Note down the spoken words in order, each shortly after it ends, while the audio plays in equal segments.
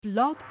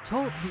Blog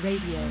Talk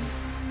Radio.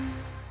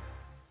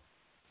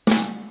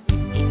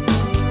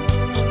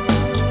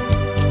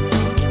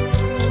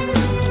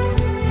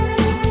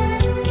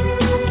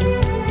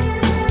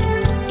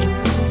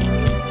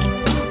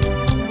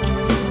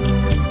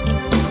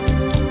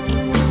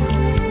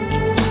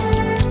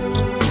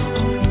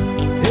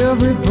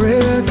 Every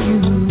breath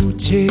you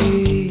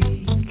take,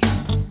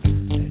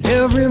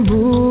 every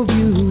move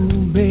you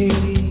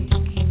make,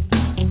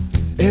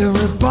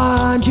 every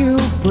bond you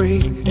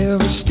break,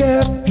 every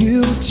step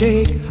you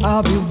take,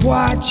 I'll be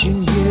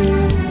watching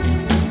you.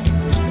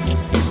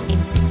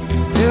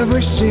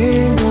 Every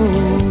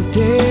single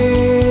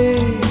day,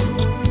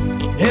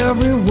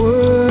 every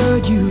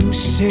word you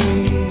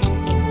say,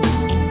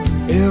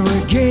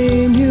 every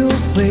game you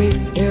play,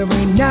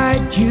 every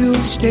night you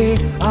stay,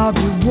 I'll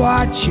be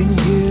watching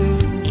you.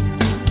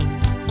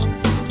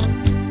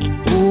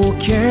 Oh,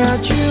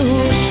 can't you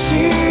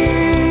see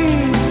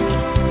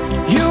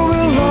you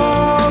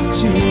belong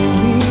to me?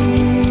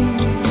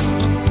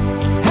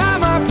 How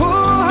my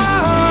poor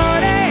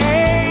heart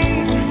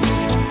aches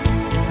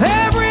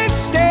every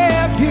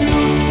step you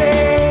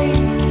take,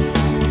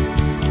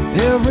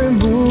 every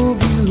move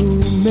you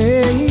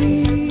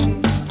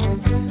make,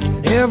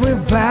 every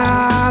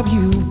vow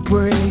you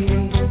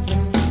break,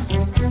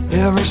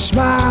 every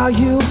smile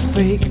you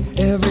fake,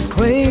 every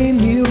claim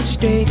you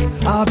stake,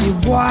 I'll be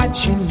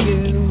watching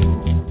you.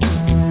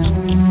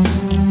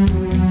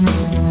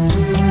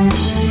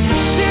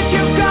 Since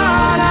you're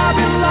gone, I've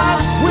been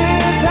lost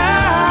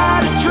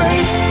without a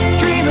trace.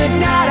 Dream at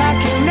night, I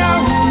can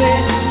only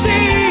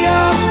see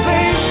your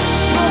face.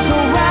 Look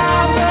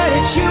around, but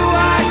it's you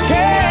I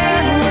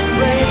can't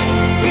replace.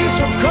 Feel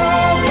so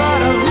cold,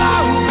 but I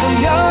long for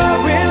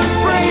your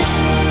embrace.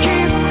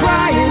 Keep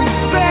crying,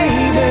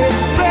 baby,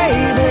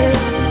 baby.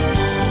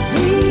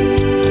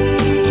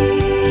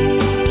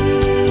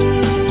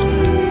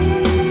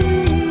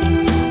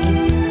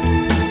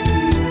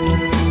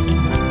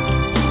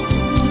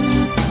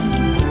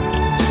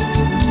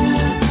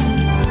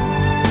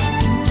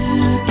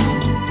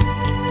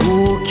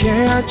 Oh,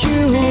 can't you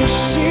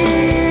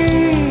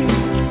see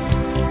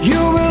you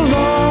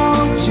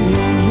belong to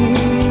me?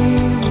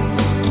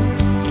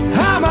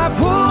 How my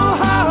poor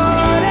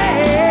heart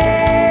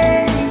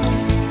aches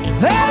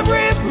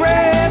every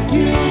breath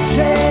you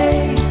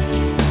take,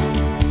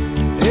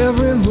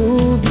 every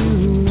move you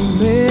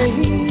make,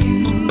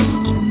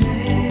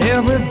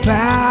 every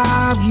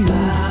vow you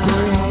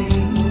break,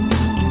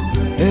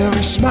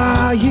 every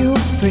smile you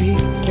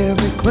fake,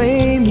 every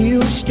claim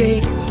you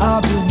stake,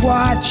 I'll be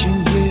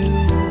watching you.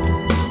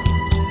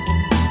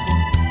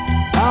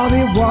 I'll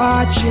be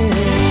watching you.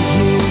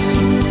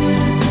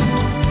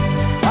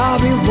 I'll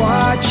be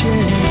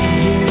watching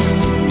you.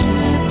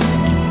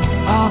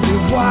 I'll be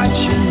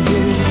watching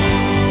you.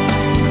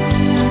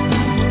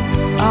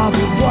 I'll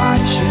be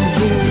watching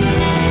you.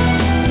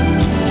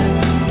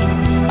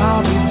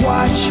 I'll be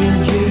watching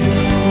you.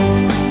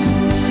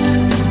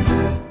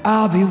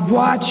 I'll be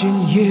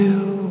watching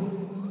you.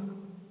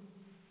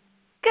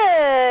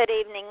 Good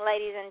evening,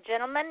 ladies and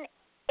gentlemen.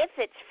 If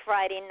it's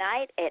Friday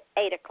night at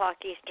 8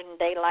 o'clock Eastern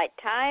Daylight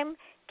Time,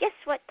 guess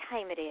what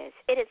time it is?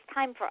 It is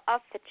time for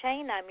Off the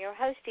Chain. I'm your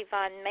host,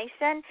 Yvonne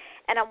Mason,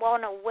 and I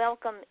want to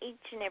welcome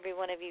each and every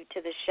one of you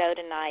to the show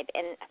tonight.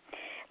 And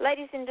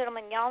ladies and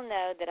gentlemen, y'all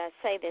know that I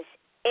say this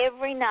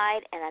every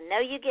night, and I know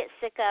you get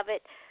sick of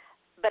it,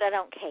 but I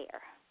don't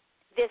care.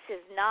 This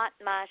is not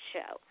my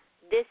show.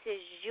 This is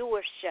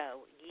your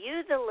show.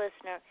 You, the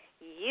listener,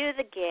 you,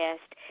 the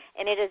guest,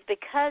 and it is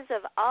because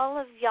of all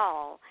of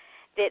y'all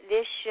that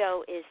this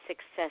show is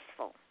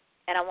successful.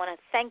 And I want to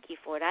thank you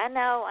for it. I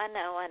know.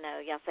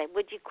 Y'all say,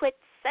 would you quit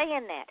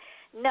saying that?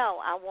 No,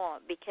 I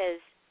won't,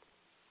 because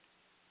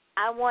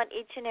I want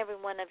each and every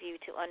one of you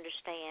to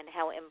understand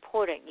how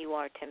important you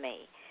are to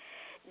me.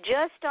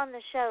 Just on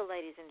the show,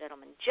 ladies and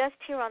gentlemen, just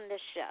here on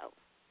this show,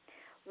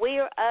 we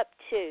are up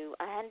to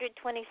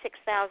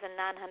 126,998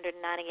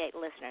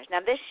 listeners. Now,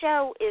 this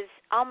show is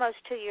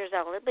almost 2 years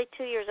old. It'll be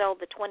 2 years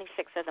old the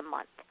 26th of the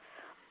month.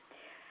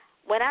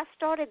 When I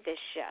started this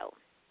show,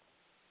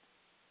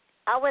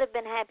 I would have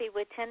been happy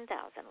with 10,000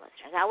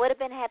 listeners. I would have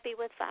been happy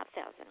with 5,000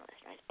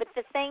 listeners. But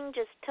the thing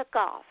just took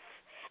off.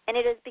 And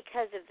it is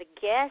because of the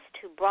guest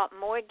who brought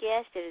more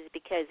guests. It is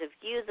because of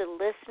you, the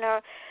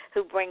listener,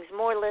 who brings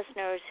more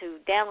listeners,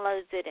 who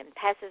downloads it and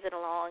passes it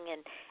along.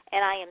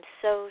 And I am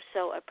so,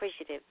 so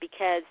appreciative,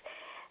 because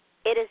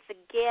it is the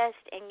guest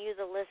and you,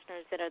 the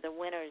listeners, that are the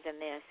winners in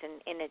this. And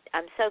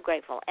I'm so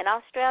grateful. And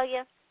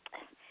Australia,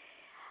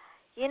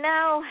 you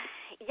know,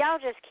 y'all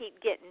just keep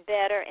getting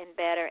better and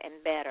better and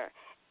better.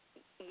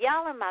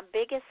 Y'all are my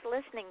biggest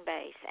listening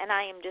base, and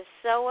I am just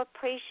so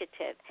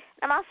appreciative.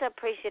 I'm also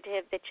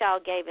appreciative that y'all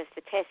gave us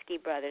the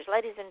Teskey brothers.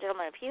 Ladies and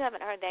gentlemen, if you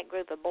haven't heard that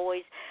group of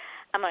boys,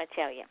 I'm going to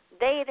tell you,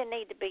 they either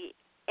need to be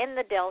in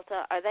the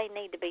Delta or they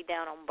need to be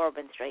down on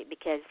Bourbon Street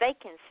because they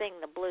can sing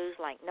the blues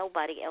like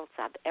nobody else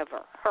I've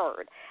ever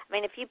heard. I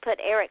mean, if you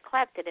put Eric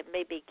Clapton and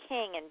B.B.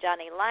 King and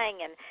Johnny Lang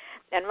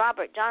and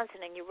Robert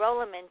Johnson and you roll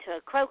them into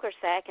a croaker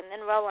sack and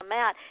then roll them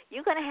out,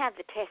 you're going to have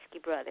the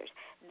Teskey Brothers.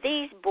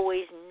 These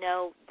boys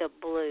know the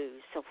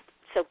blues.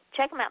 So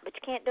check them out, but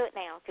you can't do it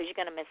now because you're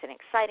going to miss an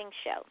exciting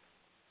show.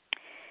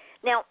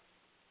 Now,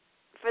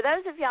 for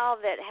those of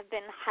y'all that have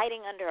been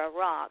hiding under a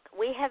rock,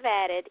 we have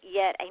added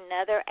yet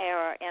another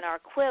error in our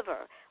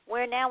quiver.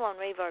 We're now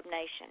on Reverb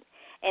Nation,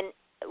 and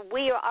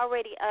we are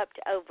already up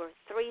to over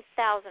 3,000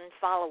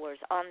 followers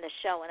on the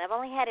show, and I've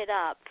only had it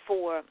up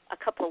for a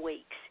couple of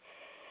weeks.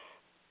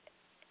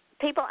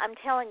 People, I'm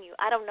telling you,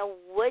 I don't know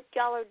what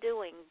y'all are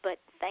doing, but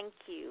thank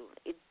you.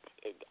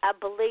 I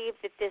believe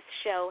that this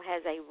show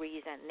has a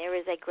reason. There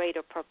is a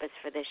greater purpose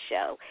for this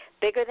show,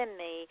 bigger than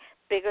me,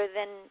 bigger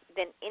than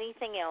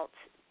anything else.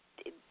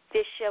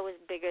 This show is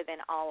bigger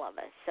than all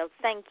of us, so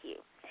thank you.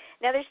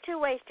 Now, there's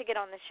two ways to get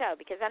on the show,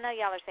 because I know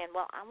y'all are saying,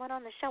 well, I want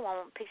on the show, I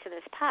want a piece of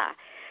this pie.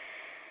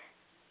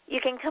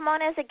 You can come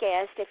on as a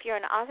guest if you're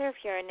an author,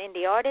 if you're an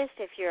indie artist,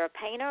 if you're a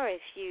painter,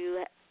 if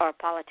you are a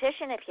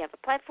politician, if you have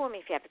a platform,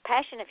 if you have a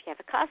passion, if you have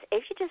a cause,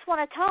 if you just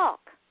want to talk.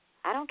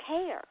 I don't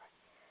care.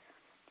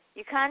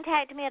 You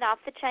contact me at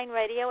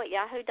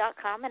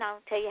offthechainradio@yahoo.com, and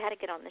I'll tell you how to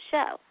get on the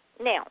show.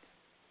 Now,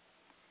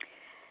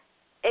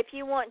 if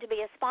you want to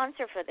be a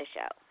sponsor for the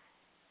show,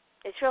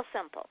 it's real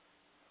simple.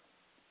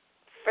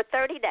 For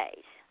 30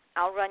 days,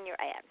 I'll run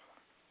your ad.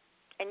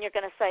 And you're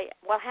going to say,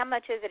 well, how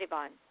much is it,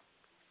 Yvonne?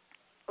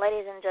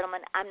 Ladies and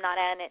gentlemen, I'm not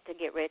in it to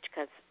get rich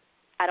because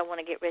I don't want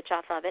to get rich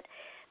off of it.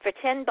 For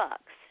 $10,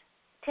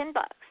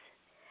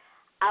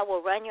 I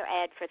will run your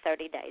ad for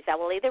 30 days. I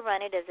will either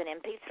run it as an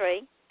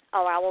MP3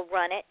 or I will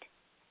run it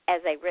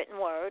as a written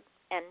word,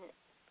 and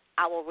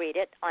I will read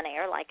it on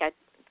air like I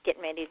get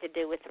ready to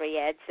do with 3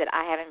 ads that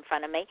I have in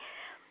front of me.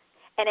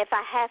 And if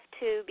I have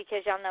to,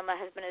 because y'all know my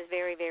husband is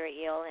very, very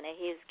ill, and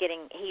he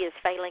is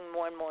failing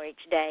more and more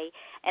each day,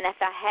 and if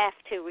I have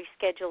to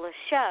reschedule a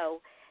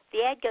show,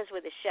 the ad goes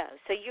with the show.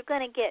 So you're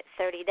going to get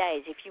 30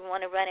 days. If you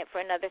want to run it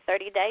for another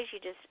 30 days,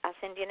 I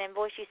send you an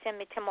invoice, you send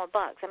me $10 more.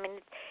 I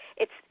mean,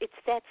 it's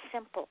that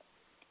simple.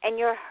 And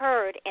you're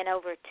heard in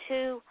over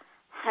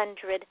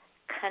 200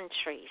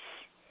 countries.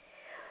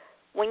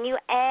 When you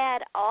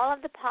add all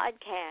of the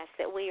podcasts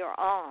that we are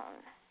on,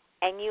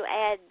 and you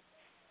add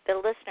the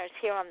listeners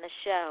here on the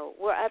show,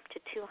 we're up to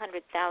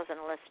 200,000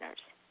 listeners.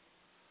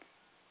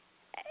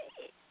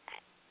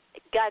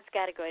 God's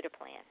got a greater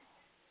plan.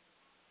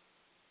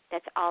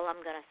 That's all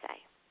I'm going to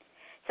say.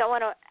 So I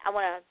want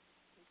to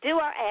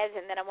do our ads,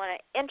 and then I want to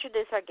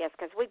introduce our guests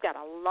because we've got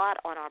a lot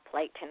on our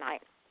plate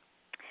tonight.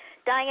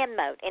 Diane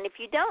Mote, and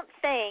if you don't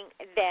think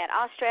that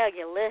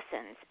Australia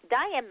listens,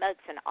 Diane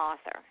Mote's an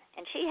author,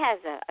 and she has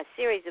a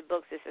series of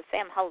books. It's a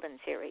Sam Holden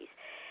series.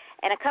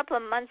 And a couple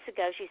of months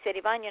ago, she said,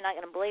 Yvonne, you're not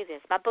going to believe this.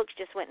 My books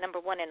just went #1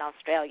 in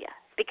Australia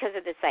because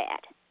of this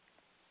ad.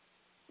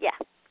 Yeah.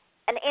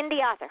 An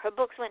indie author. Her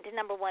books went to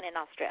 #1 in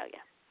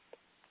Australia.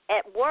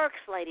 It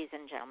works, ladies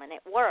and gentlemen.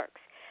 It works.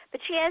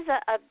 But she has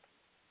a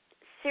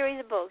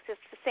series of books.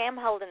 It's the Sam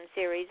Holden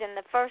series, and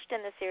the first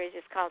in the series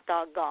is called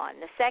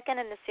Doggone. The second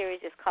in the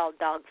series is called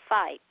Dog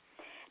Fight.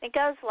 It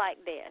goes like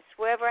this.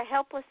 Wherever a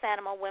helpless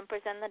animal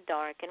whimpers in the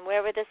dark and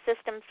wherever the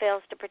system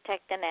fails to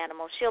protect an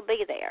animal, she'll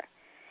be there.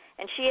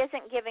 And she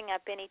isn't giving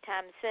up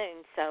anytime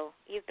soon, so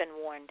you've been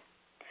warned.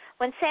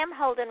 When Sam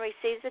Holden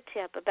receives a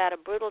tip about a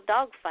brutal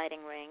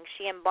dog-fighting ring,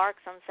 she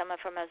embarks on some of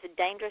her most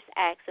dangerous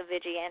acts of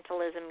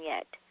vigilantism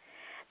yet.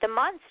 The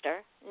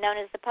monster, known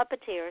as the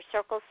puppeteer,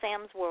 circles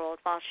Sam's world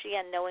while she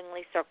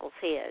unknowingly circles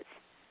his.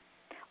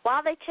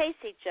 While they chase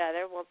each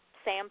other, will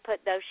Sam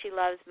put those she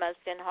loves most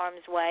in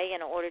harm's way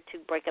in order to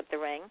break up the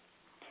ring?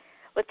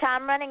 With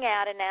time running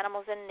out and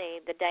animals in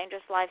need, the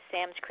dangerous life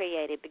Sam's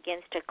created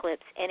begins to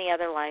eclipse any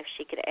other life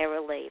she could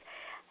ever lead.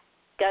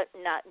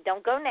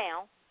 Don't go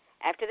now.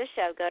 After the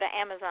show, go to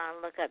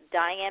Amazon, look up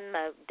Diane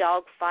Mote,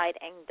 Dog Fight,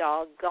 and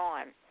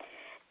Doggone.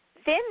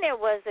 Then there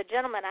was a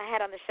gentleman I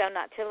had on the show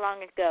not too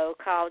long ago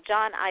called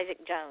John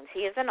Isaac Jones.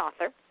 He is an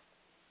author,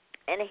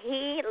 and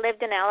he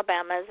lived in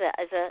Alabama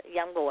as a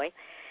young boy.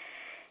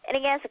 And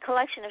he has a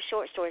collection of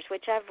short stories,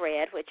 which I've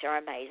read, which are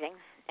amazing,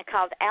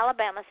 called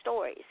Alabama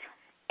Stories.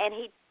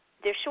 And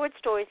they're short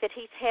stories that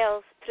he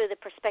tells through the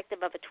perspective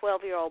of a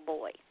 12-year-old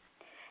boy.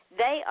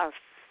 They are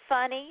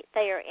funny,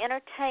 they are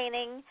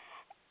entertaining,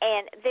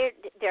 and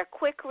they're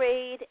quick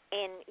read,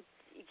 and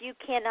you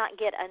cannot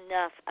get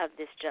enough of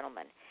this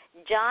gentleman.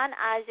 John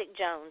Isaac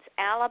Jones,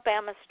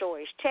 Alabama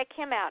Stories. Check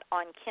him out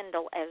on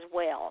Kindle as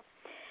well.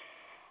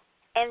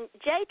 And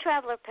J.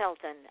 Traveler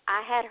Pelton, I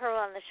had her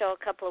on the show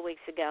a couple of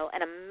weeks ago, an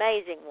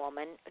amazing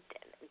woman.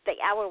 The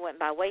hour went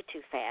by way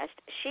too fast.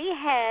 She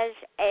has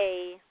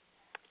a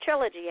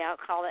trilogy out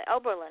called the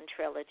Oberlin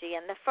Trilogy,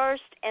 and the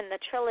first in the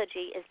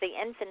trilogy is the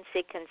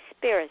Infancy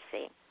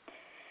Conspiracy.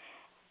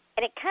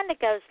 And it kind of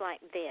goes like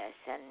this.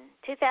 In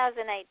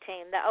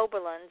 2018, the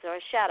Oberlins are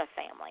a shadow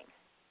family.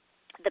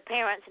 The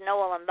parents,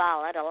 Noel and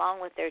Violet,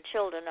 along with their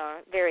children, are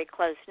very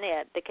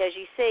close-knit because,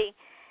 you see,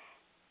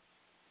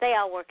 They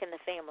all work in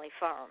the family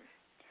firm.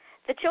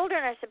 The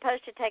children are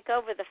supposed to take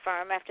over the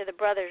firm after the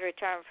brothers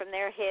return from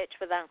their hitch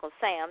with Uncle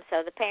Sam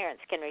so the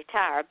parents can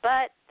retire.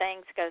 But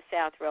things go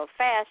south real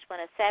fast when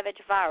a savage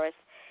virus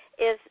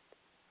is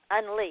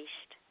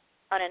unleashed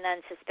on an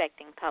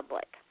unsuspecting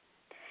public.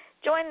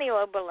 Join the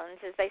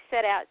Oberlins as they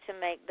set out to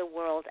make the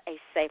world a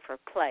safer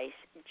place.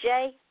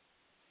 J.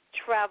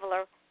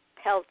 Traveler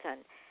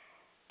Pelton,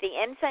 The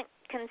Infant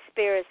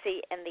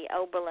Conspiracy in the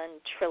Oberlin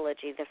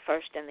Trilogy, the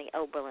first in the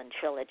Oberlin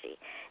Trilogy.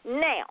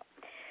 Now,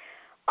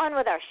 on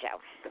with our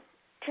show.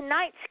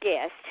 Tonight's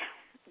guest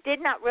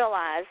did not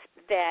realize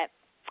that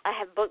I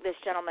have booked this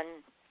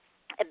gentleman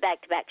at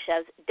back-to-back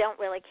shows. Don't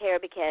really care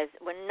because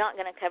we're not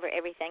going to cover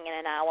everything in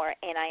an hour,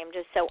 and I am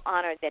just so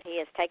honored that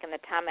he has taken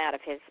the time out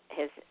of his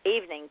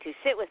evening to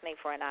sit with me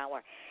for an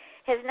hour.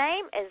 His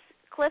name is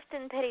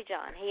Clifton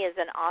Pettyjohn. He is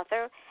an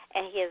author,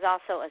 and he is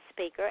also a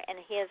speaker, and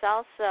he is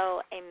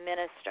also a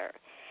minister.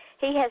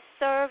 He has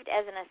served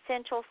as an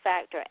essential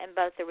factor in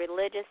both the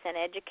religious and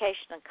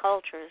educational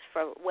cultures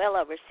for well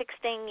over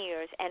 16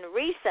 years, and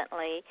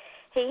recently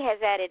he has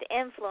added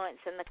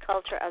influence in the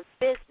culture of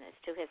business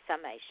to his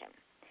summation.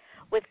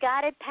 With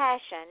guided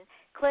passion,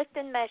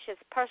 Clifton meshes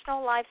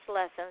personal life's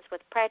lessons with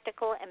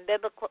practical and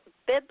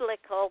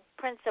biblical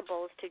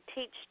principles to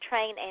teach,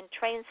 train, and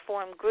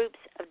transform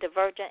groups of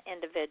divergent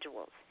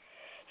individuals.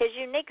 His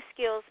unique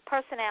skills,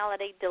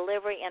 personality,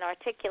 delivery, and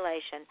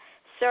articulation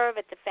serve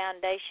at the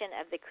foundation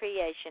of the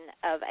creation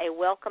of a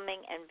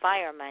welcoming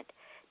environment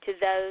to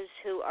those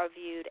who are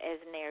viewed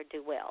as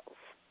ne'er-do-wells.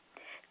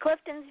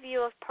 Clifton's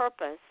view of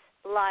purpose,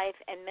 life,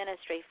 and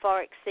ministry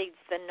far exceeds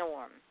the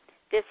norm.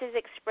 This is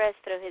expressed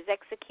through his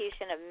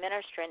execution of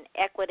ministering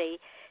equity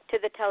to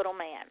the total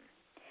man.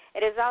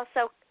 It is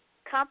also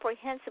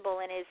comprehensible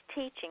in his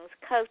teachings,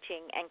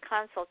 coaching, and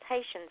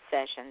consultation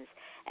sessions,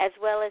 as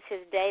well as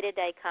his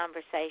day-to-day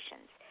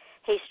conversations.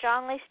 He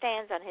strongly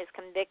stands on his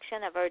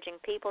conviction of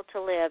urging people to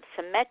live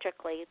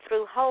symmetrically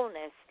through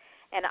wholeness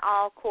in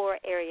all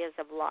core areas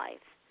of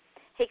life.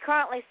 He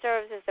currently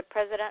serves as the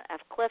president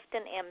of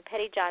Clifton M.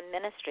 Pettyjohn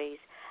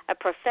Ministries, a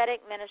prophetic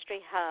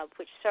ministry hub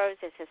which serves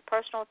as his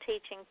personal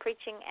teaching,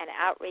 preaching, and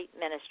outreach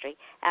ministry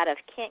out of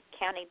Kent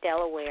County,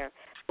 Delaware,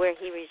 where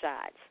he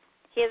resides.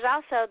 He is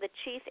also the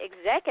chief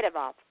executive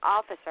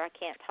officer,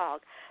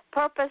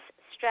 purpose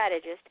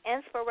strategist,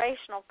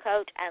 inspirational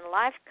coach, and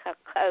life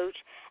coach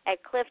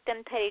at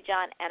Clifton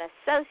Pettyjohn and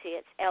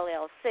Associates,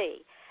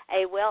 LLC,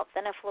 a wealth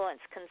and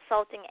affluence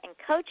consulting and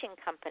coaching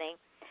company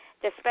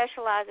that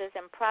specializes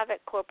in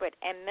private, corporate,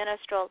 and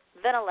ministerial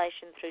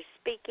ventilation through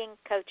speaking,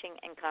 coaching,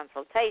 and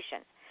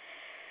consultation.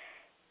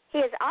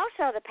 He is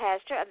also the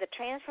pastor of the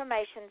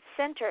Transformation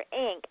Center,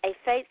 Inc., a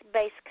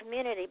faith-based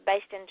community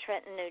based in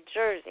Trenton, New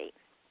Jersey.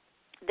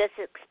 This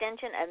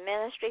extension of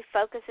ministry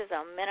focuses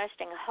on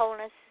ministering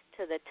wholeness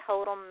to the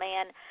total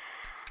man.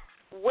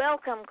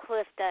 Welcome,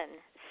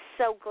 Clifton.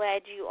 So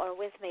glad you are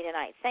with me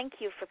tonight. Thank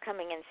you for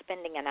coming and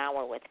spending an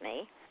hour with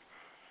me.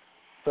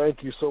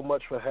 Thank you so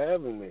much for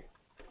having me.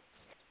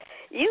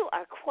 You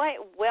are quite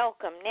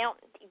welcome. Now,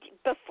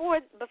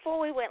 before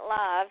we went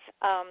live,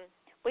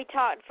 we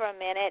talked for a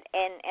minute,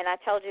 and I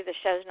told you the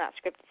show's not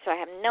scripted, so I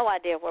have no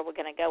idea where we're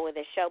going to go with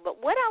this show.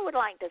 But what I would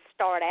like to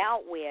start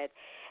out with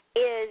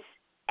is,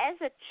 as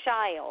a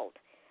child,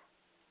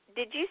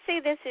 did you see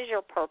this as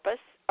your purpose,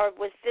 or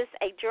was this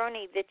a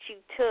journey that you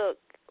took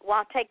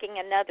while taking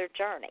another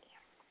journey?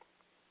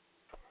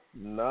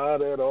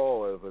 Not at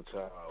all as a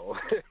child.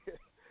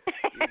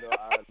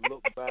 I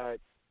look back,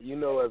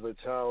 as a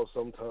child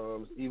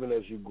sometimes, even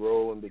as you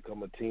grow and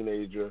become a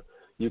teenager,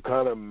 you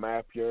kind of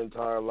map your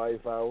entire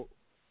life out,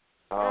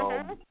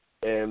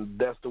 and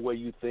that's the way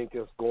you think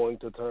it's going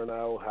to turn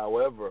out.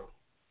 However,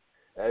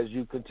 as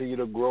you continue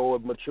to grow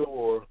and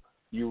mature,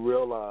 you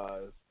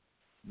realize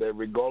that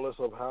regardless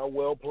of how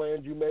well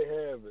planned you may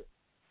have it,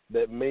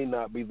 that may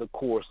not be the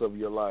course of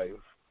your life.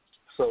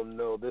 So,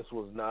 no, this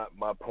was not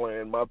my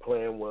plan. My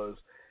plan was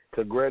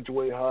to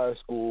graduate high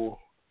school,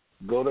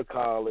 go to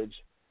college,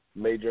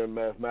 major in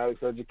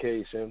mathematics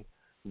education,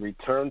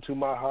 return to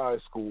my high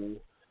school,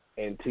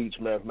 and teach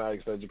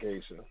mathematics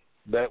education.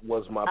 That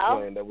was my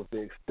plan. That was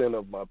the extent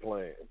of my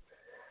plan.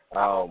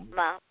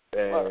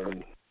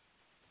 And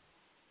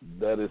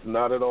that is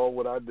not at all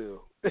what I do.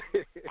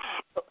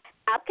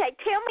 Okay,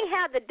 tell me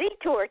how the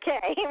detour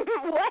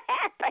came. What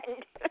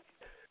happened?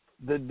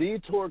 The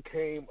detour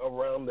came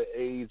around the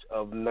age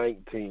of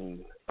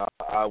 19.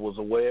 I was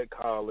away at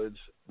college.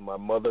 My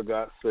mother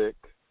got sick.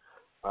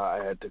 I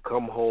had to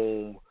come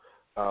home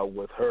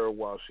with her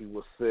while she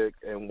was sick.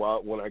 And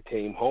when I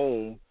came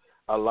home,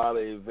 a lot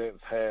of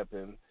events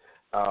happened.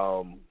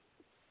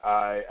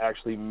 I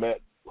actually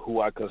met who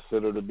I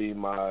consider to be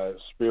my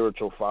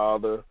spiritual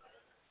father.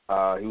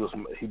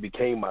 He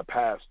became my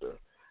pastor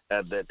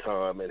at that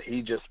time, and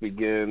he just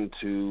began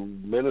to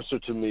minister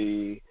to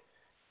me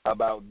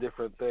about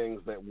different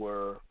things that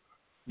were,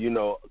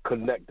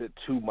 connected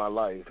to my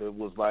life. It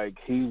was like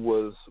he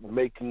was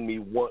making me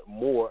want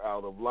more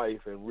out of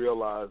life and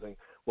realizing,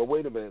 well,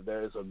 wait a minute,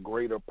 there is a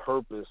greater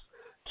purpose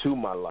to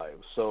my life.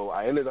 So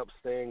I ended up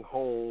staying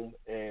home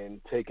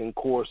and taking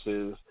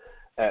courses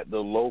at the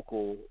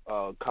local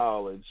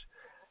college,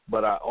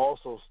 but I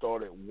also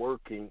started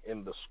working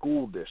in the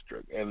school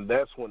district, and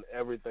that's when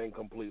everything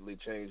completely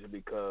changed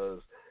because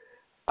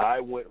I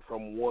went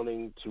from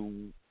wanting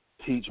to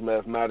teach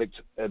mathematics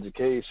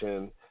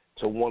education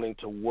to wanting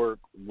to work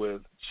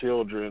with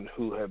children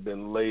who have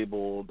been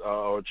labeled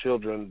or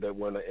children that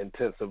were in an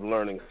intensive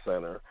learning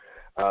center,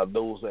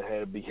 those that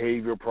had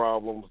behavior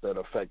problems that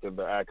affected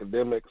their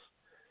academics.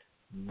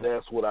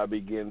 That's what I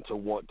began to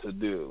want to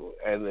do.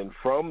 And then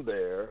from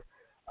there,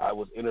 I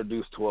was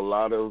introduced to a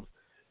lot of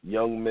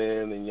young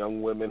men and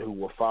young women who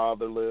were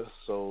fatherless,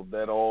 so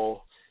that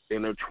all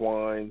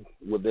intertwined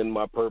within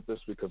my purpose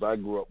because I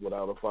grew up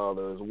without a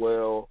father as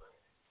well.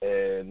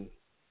 And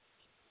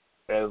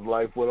as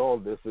life went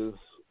on, this is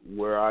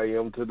where I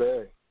am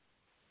today.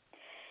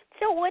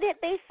 So would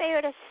it be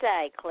fair to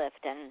say,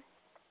 Clifton,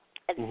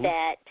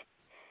 that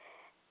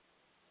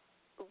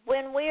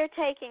when we're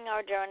taking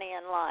our journey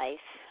in life,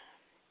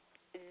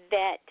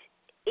 that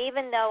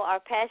even though our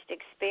past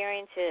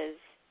experiences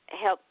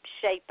help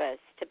shape us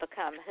to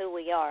become who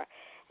we are,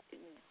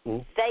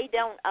 they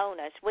don't own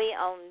us. We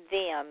own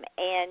them.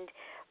 And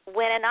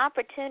when an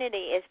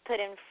opportunity is put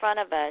in front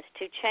of us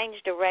to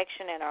change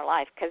direction in our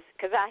life,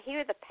 because I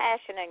hear the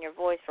passion in your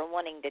voice for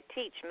wanting to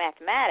teach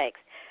mathematics.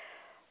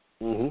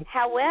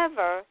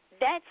 However,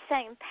 that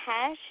same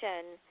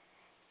passion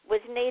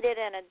was needed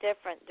in a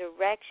different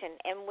direction.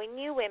 And when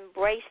you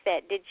embraced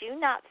that, did you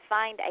not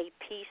find a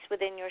peace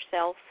within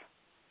yourself?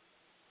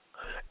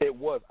 It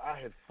was. I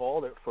had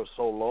fought it for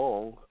so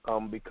long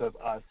because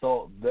I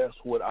thought that's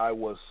what I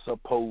was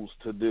supposed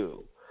to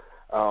do.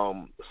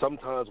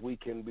 Sometimes we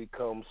can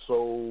become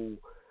so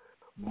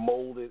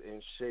molded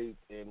and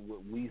shaped in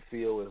what we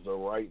feel is the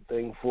right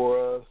thing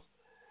for us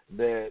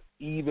that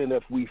even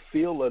if we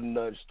feel a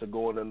nudge to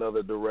go in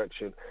another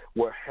direction,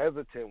 we're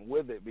hesitant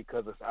with it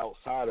because it's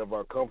outside of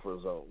our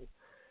comfort zone.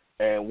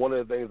 And one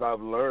of the things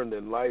I've learned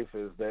in life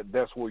is that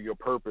that's where your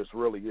purpose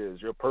really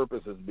is. Your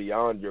purpose is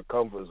beyond your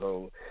comfort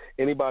zone.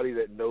 Anybody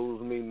that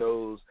knows me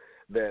knows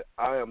that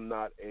I am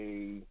not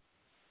a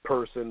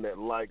person that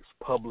likes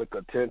public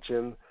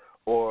attention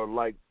or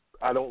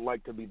I don't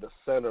like to be the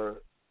center,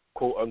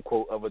 quote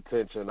unquote, of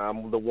attention.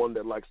 I'm the one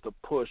that likes to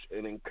push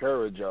and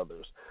encourage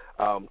others.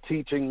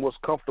 Teaching was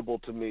comfortable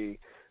to me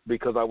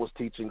because I was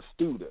teaching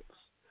students.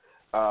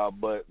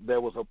 But there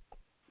was a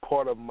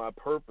part of my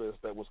purpose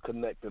that was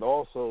connected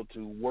also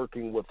to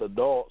working with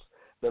adults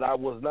that I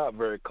was not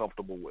very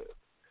comfortable with.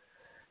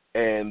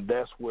 And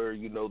that's where,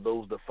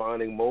 those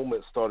defining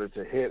moments started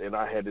to hit, and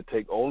I had to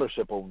take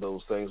ownership of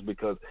those things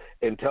because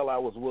until I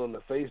was willing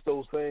to face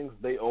those things,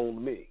 they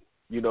owned me.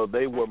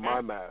 They were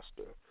my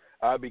master.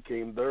 I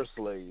became their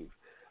slave.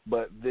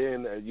 But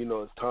then, as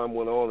time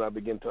went on, I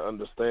began to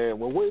understand,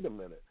 well, wait a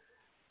minute.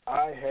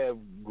 I have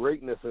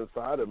greatness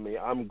inside of me.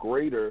 I'm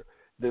greater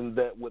than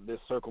that what this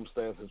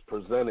circumstance is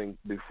presenting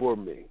before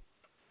me.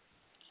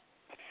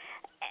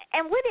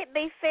 And would it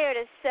be fair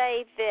to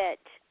say that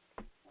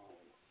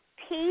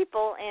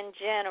people in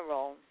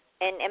general,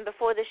 and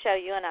before the show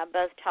you and I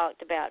both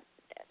talked about,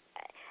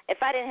 if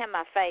I didn't have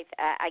my faith,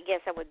 I guess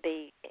I would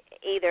be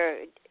either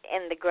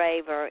in the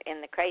grave or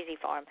in the crazy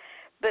farm.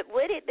 But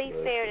would it be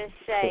fair to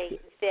say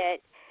that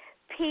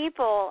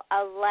people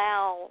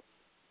allow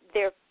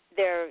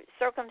their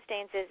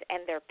circumstances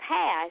and their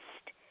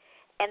past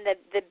and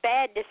the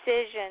bad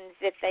decisions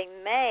that they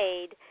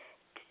made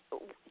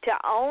to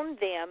own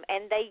them,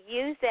 and they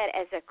use that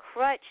as a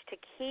crutch to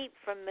keep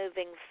from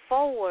moving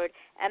forward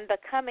and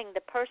becoming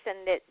the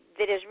person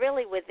that is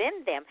really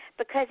within them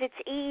because it's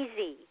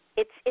easy.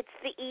 It's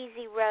the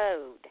easy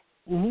road.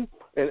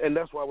 And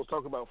that's what I was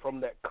talking about from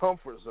that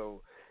comfort zone.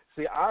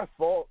 See, I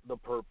fought the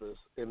purpose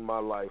in my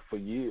life for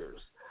years.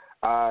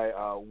 I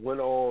went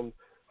on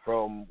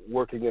from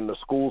working in the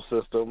school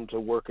system to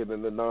working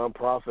in the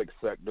nonprofit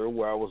sector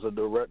where I was a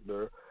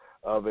director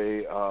of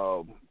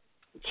a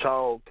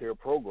child care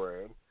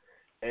program,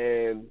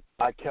 and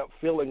I kept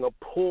feeling a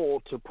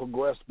pull to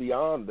progress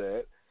beyond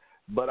that,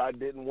 but I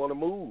didn't want to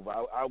move.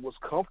 I was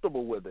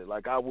comfortable with it.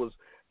 Like I was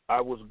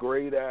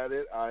great at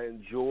it. I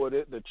enjoyed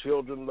it. The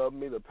children loved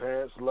me. The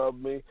parents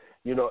loved me.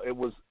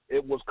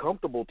 It was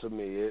comfortable to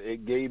me.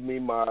 It gave me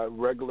my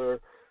regular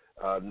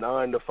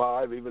 9 to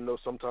 5, even though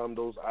sometimes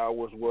those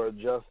hours were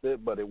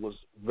adjusted, but it was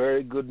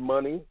very good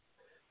money.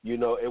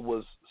 It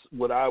was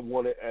what I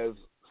wanted as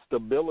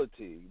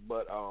stability.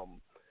 But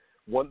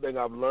one thing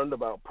I've learned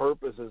about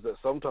purpose is that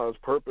sometimes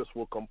purpose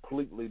will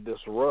completely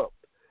disrupt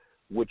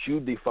what you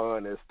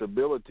define as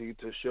stability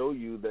to show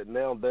you that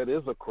now that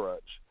is a crutch.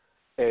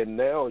 And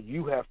now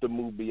you have to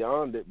move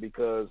beyond it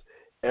because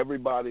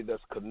everybody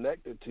that's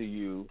connected to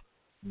you,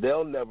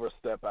 they'll never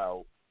step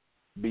out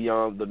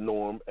beyond the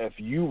norm if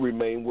you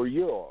remain where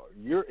you are.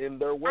 You're in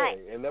their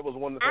way. And that was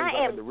one of the things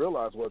I had to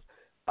realize was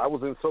I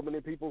was in so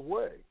many people's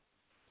way.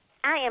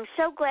 I am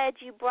so glad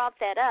you brought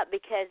that up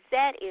because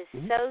that is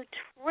so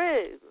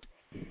true.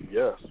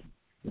 Yes.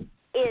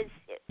 If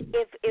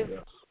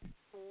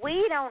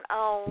we don't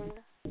own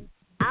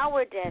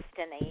our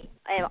destiny,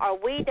 or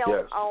we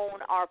don't own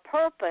our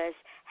purpose,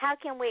 how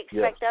can we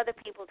expect other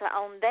people to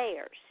own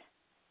theirs?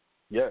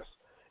 Yes,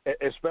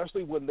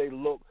 especially when they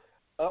look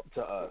up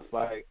to us.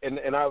 Like,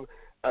 and I've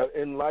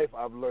in life,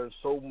 I've learned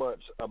so much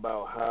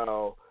about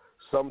how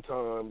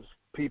sometimes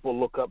people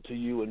look up to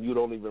you and you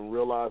don't even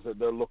realize that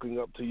they're looking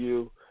up to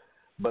you,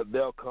 but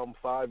they'll come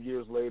 5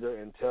 years later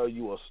and tell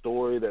you a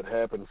story that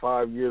happened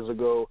 5 years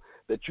ago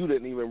that you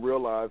didn't even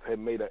realize had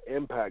made an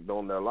impact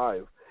on their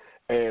life.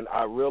 And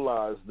I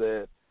realized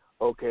that,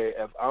 okay,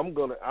 if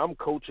I'm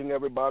coaching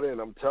everybody and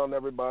I'm telling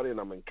everybody and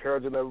I'm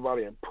encouraging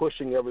everybody and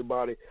pushing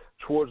everybody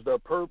towards their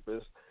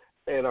purpose,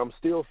 and I'm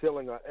still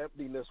feeling an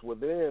emptiness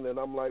within, and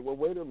I'm like, well,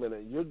 wait a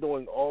minute, you're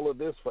doing all of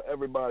this for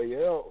everybody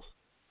else.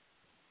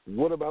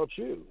 What about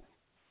you?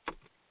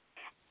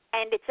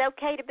 And it's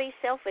okay to be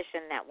selfish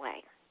in that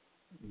way.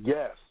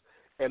 Yes,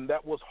 and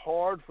that was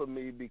hard for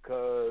me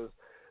because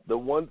the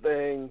one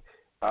thing,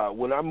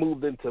 when I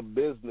moved into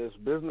business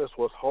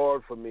was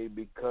hard for me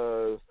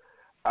because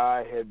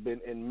I had been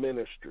in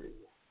ministry.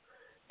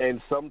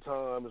 And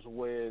sometimes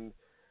when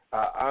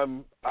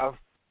I've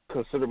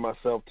considered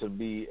myself to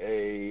be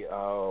a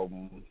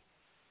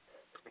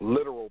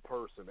literal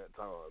person at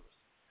times.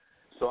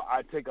 So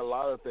I take a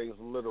lot of things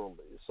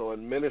literally. So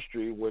in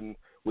ministry, when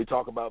we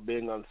talk about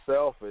being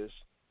unselfish,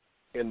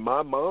 in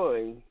my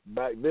mind,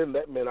 back then,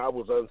 that meant I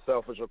was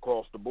unselfish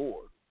across the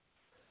board.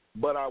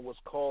 But I was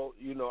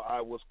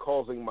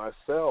causing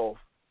myself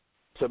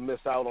to miss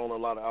out on a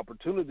lot of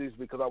opportunities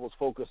because I was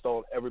focused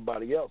on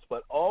everybody else.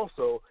 But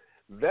also,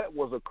 that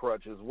was a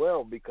crutch as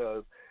well,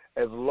 because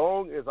as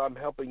long as I'm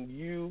helping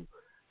you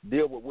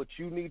deal with what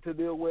you need to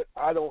deal with,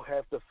 I don't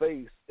have to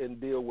face and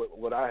deal with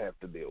what I have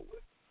to deal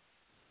with.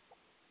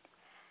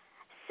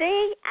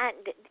 See,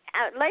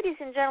 ladies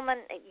and gentlemen,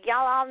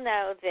 y'all all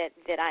know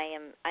that I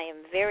am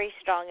very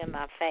strong in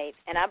my faith,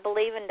 and I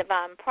believe in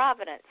divine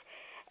providence.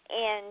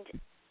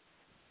 And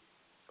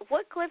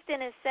what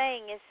Clifton is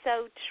saying is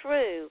so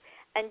true.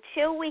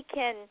 Until we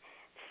can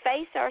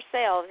face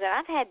ourselves, and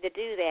I've had to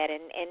do that,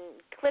 and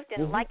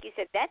Clifton, like you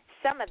said, that's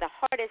some of the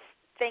hardest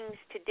things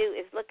to do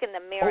is look in the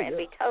mirror and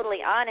be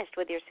totally honest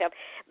with yourself.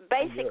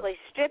 Basically,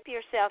 strip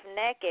yourself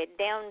naked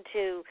down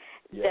to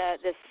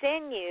the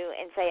sinew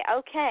and say,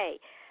 okay,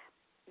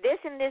 this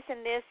and this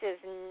and this is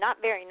not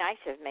very nice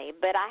of me,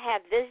 but I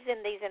have this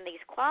and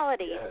these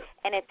qualities,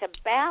 and it's a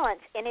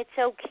balance, and it's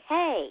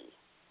okay.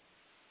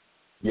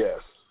 Yes.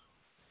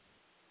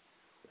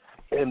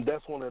 And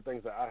that's one of the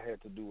things that I had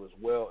to do as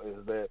well,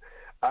 is that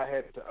I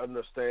had to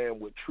understand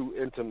what true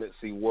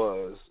intimacy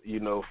was,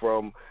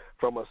 from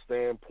a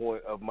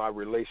standpoint of my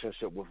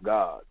relationship with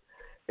God.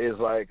 It's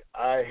like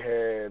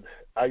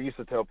I used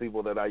to tell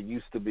people that I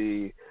used to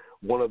be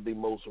one of the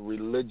most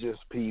religious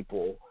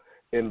people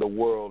in the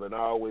world, and I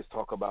always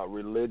talk about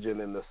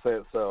religion in the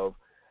sense of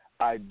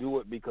I do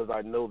it because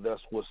I know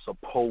that's what's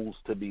supposed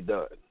to be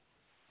done,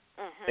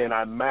 and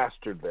I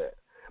mastered that.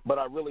 But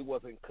I really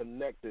wasn't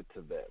connected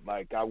to that.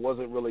 Like, I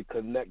wasn't really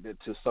connected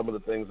to some of the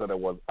things that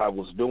I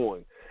was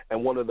doing.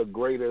 And one of the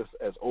greatest,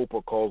 as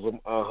Oprah calls them,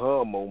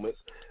 aha moments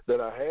that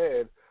I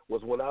had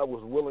was when I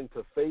was willing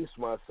to face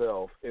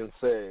myself and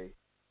say,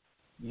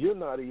 you're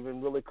not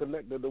even really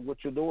connected to what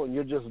you're doing.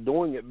 You're just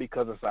doing it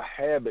because it's a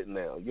habit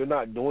now. You're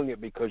not doing it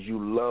because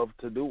you love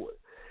to do it.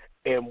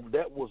 And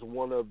that was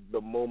one of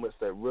the moments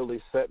that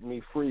really set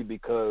me free,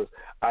 because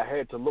I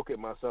had to look at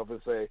myself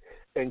and say,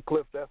 and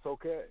Cliff, that's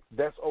okay.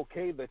 That's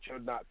okay that you're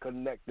not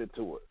connected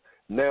to it.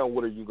 Now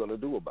what are you going to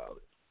do about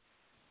it?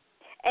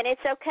 And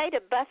it's okay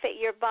to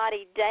buffet your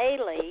body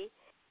daily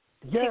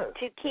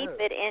to keep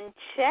it in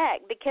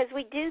check, because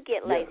we do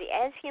get lazy.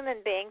 As human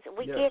beings,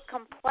 we get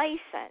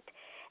complacent.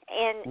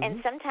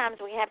 And sometimes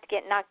we have to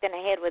get knocked in the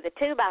head with a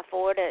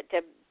 2x4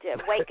 to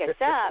wake us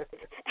up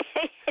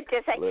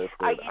to say, listen,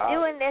 are you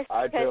doing this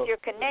because you're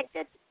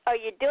connected? Or are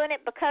you doing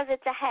it because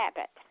it's a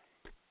habit?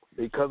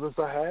 Because it's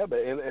a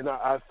habit. And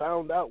I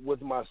found out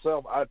with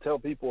myself, I tell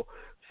people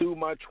through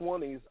my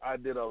 20s, I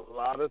did a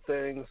lot of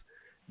things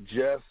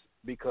just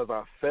because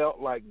I felt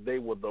like they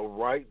were the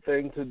right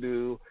thing to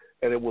do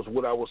and it was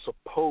what I was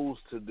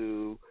supposed to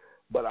do,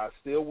 but I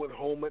still went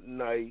home at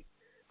night,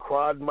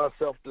 cried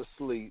myself to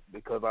sleep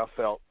because I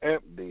felt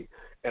empty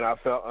and I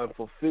felt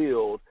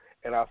unfulfilled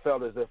and I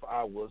felt as if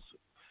I was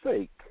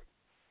fake.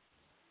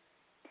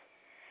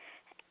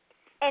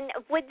 And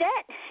would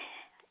that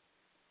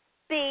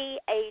be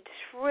a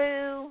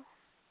true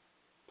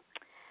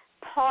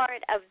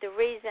part of the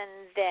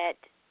reason that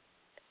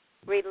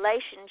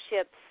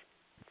relationships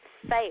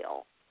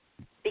fail?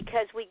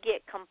 Because we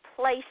get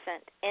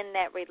complacent in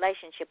that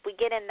relationship. We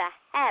get in the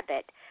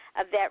habit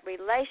of that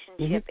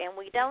relationship, and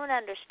we don't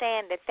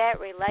understand that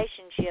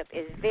relationship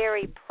is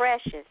very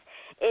precious.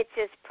 It's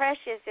as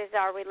precious as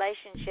our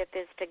relationship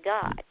is to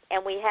God,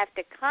 and we have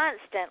to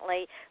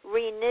constantly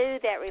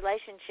renew that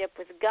relationship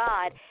with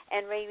God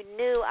and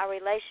renew our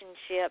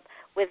relationship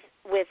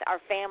with our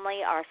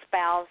family, our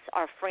spouse,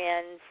 our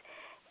friends,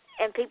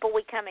 and people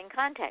we come in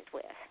contact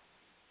with.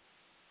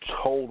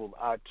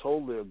 I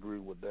totally agree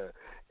with that.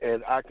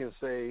 And I can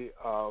say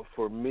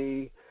for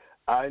me,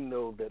 I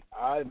know that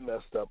I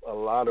messed up a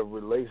lot of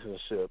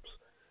relationships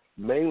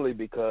mainly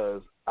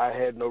because I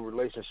had no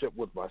relationship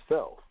with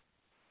myself.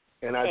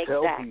 And I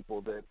tell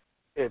people that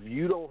if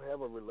you don't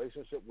have a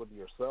relationship with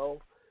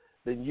yourself,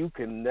 then you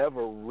can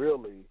never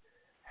really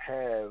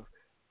have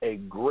a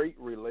great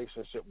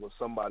relationship with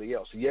somebody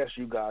else. Yes,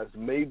 you guys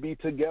may be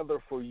together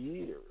for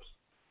years,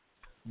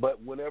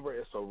 but whenever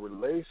it's a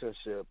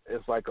relationship,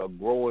 it's like a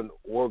growing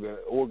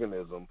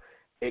organism.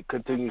 It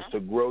continues to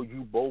grow.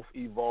 You both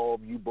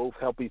evolve. You both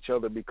help each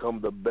other become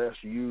the best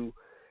you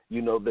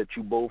know, that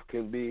you both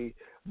can be.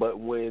 But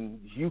when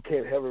you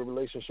can't have a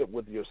relationship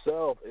with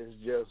yourself, it's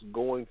just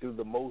going through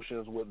the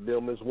motions with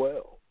them as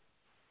well.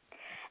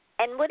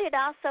 And would it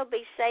also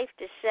be safe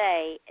to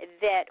say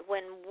that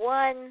when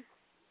one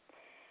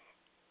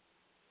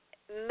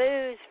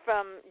moves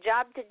from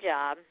job to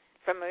job,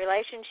 from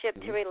relationship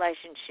to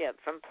relationship,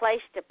 from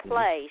place to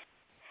place,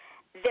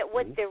 that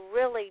what they're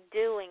really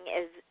doing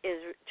is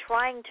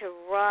trying to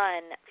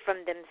run from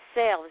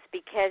themselves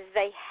because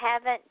they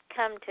haven't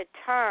come to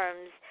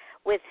terms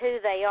with who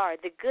they are,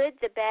 the good,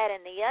 the bad,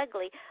 and the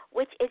ugly,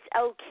 which it's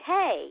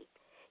okay.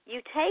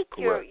 You take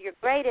your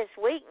greatest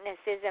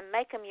weaknesses and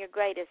make them your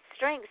greatest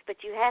strengths,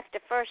 but you have to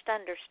first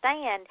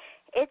understand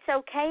it's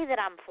okay that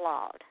I'm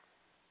flawed.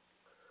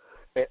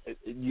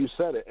 You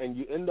said it, and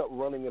you end up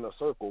running in a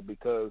circle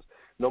because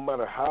no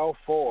matter how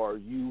far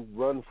you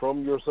run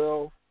from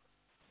yourself,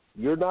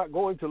 you're not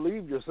going to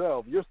leave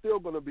yourself. You're still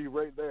going to be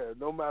right there.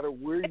 No matter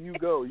where you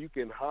go, you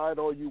can hide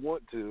all you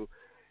want to,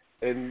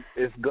 and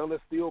it's going to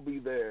still be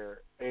there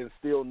and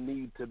still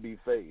need to be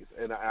faced.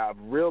 And I've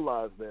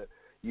realized that,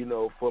 you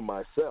know, for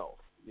myself.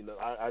 You know,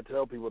 I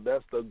tell people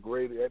that's the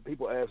great –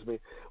 people ask me,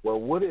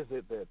 well, what is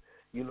it that,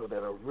 you know,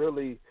 that'll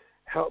really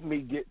help me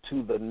get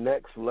to the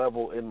next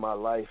level in my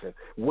life, and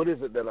what is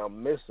it that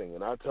I'm missing?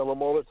 And I tell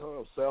them all the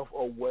time,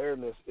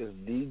 self-awareness is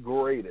the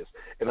greatest.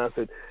 And I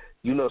said,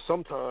 you know,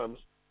 sometimes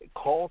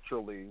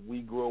culturally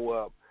we grow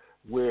up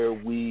where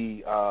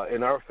we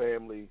in our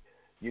family,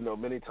 you know,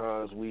 many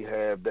times we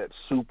have that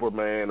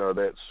Superman or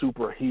that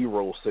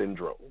superhero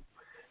syndrome.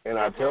 And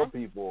I tell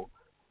people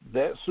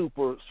that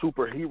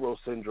superhero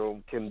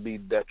syndrome can be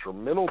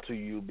detrimental to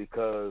you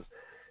because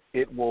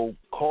it will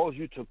cause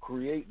you to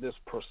create this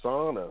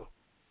persona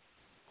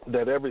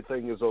that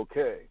everything is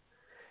okay.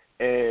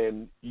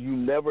 And you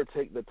never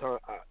take the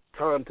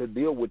time to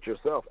deal with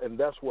yourself. And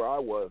that's where I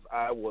was.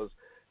 I was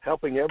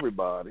helping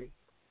everybody,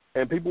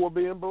 and people were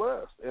being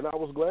blessed. And I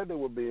was glad they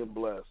were being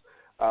blessed.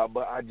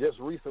 But I just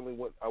recently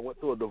went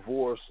through a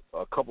divorce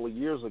a couple of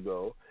years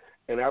ago.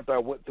 And after I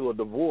went through a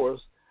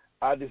divorce,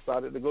 I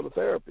decided to go to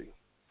therapy.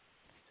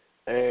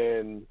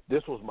 And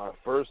this was my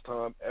first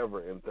time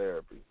ever in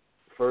therapy.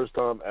 First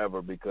time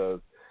ever,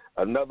 because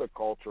another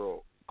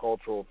cultural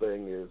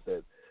thing is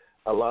that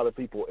a lot of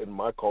people in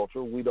my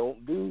culture, we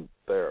don't do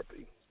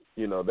therapy.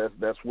 You know,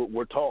 that's what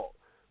we're taught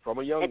from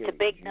a young age. It's a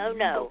big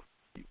no-no.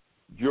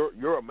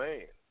 You're a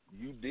man.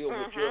 You deal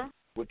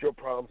with your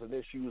problems and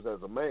issues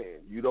as a man.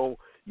 You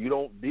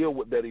don't deal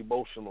with that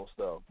emotional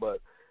stuff.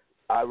 But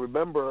I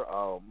remember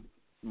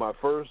my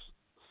first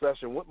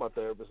session with my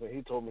therapist, and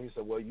he told me, he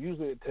said, well,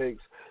 usually it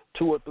takes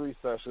 2 or 3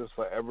 sessions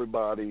for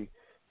everybody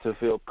to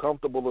feel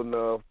comfortable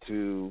enough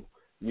to,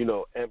 you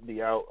know,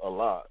 empty out a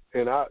lot.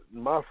 And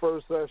my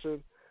first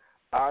session,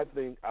 I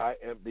think I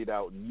emptied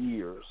out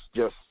years.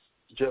 Just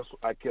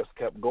I just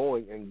kept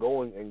going and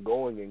going and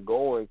going and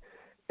going,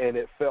 and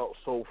it felt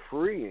so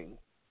freeing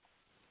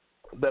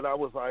that I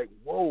was like,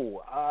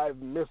 whoa, I've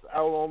missed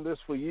out on this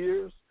for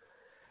years.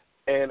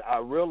 And I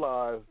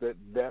realized that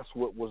that's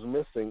what was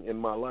missing in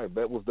my life.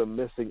 That was the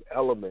missing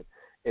element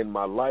in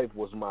my life,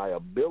 was my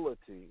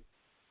ability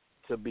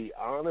to be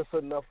honest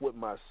enough with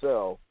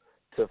myself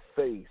to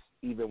face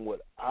even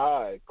what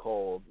I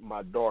called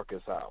my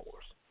darkest hours.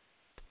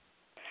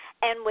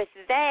 And with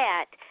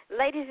that,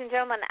 ladies and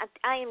gentlemen,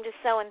 I am just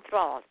so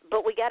enthralled.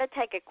 But we got to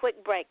take a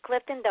quick break.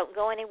 Clifton, don't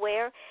go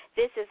anywhere.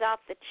 This is Off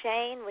the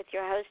Chain with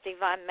your host,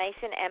 Yvonne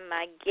Mason, and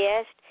my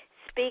guest,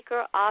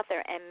 speaker,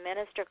 author, and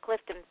minister,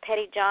 Clifton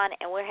Pettyjohn,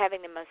 and we're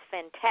having the most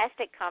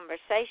fantastic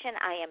conversation.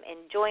 I am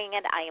enjoying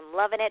it. I am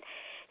loving it.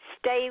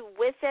 Stay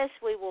with us.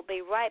 We will be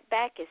right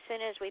back as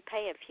soon as we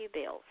pay a few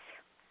bills.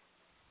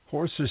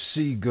 Horses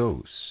See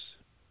Ghosts,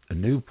 a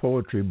new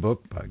poetry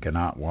book by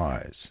Gannat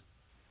Wise.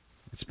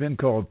 It's been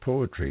called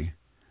Poetry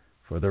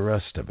for the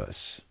Rest of Us.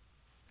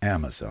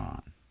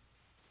 Amazon.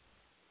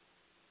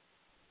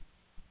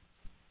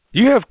 Do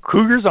you have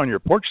cougars on your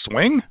porch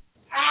swing?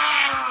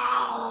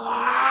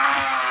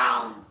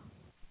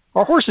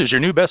 Are horses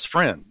your new best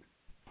friend?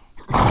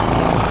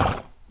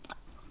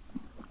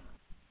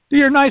 Do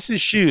your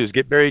nicest shoes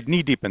get buried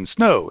knee-deep in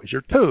snow as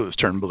your toes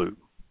turn blue?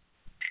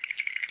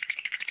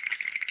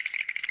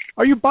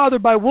 Are you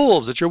bothered by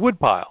wolves at your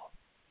woodpile?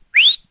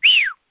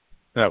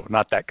 No,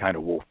 not that kind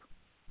of wolf.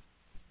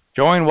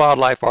 Join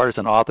wildlife artist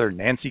and author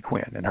Nancy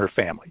Quinn and her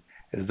family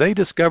as they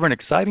discover an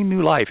exciting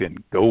new life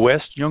in Go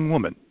West, Young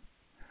Woman,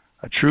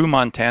 a true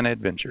Montana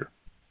adventure.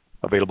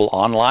 Available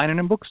online and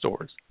in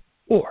bookstores.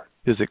 Or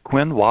visit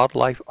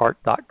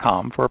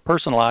QuinnWildlifeArt.com for a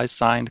personalized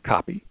signed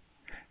copy.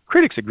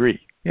 Critics agree.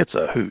 It's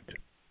a hoot.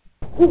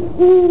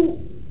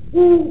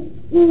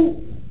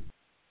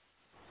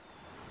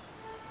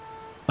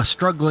 A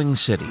struggling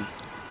city,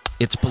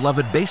 its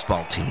beloved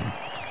baseball team,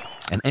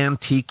 an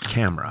antique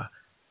camera,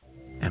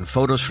 and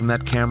photos from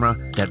that camera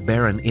that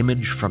bear an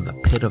image from the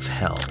pit of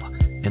hell,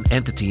 an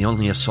entity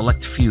only a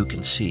select few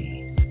can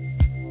see.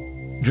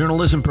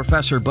 Journalism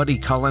professor Buddy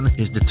Cullen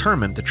is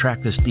determined to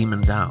track this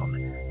demon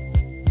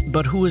down.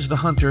 But who is the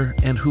hunter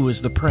and who is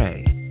the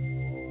prey?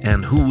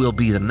 And who will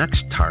be the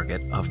next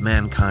target of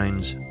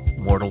mankind's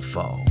mortal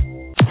foe?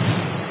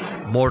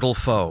 Mortal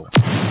Foe,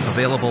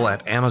 available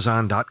at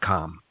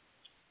Amazon.com.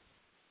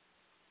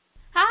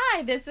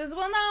 Hi, this is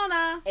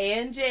Winona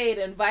and Jade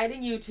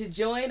inviting you to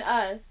join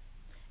us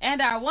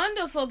and our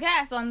wonderful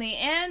guest on the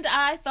And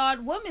I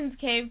Thought Women's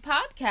Cave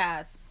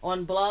podcast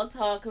on Blog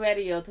Talk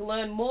Radio to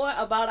learn more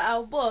about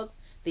our books,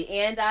 the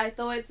And I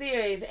Thought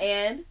series,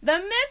 and the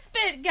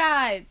Misfit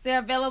Guides.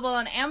 They're available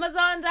on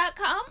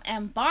Amazon.com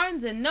and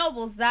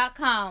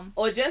BarnesandNobles.com.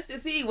 Or just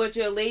to see what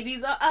your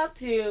ladies are up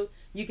to,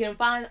 you can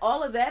find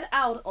all of that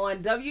out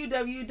on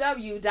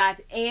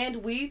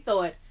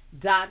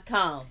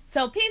www.andwethought.com.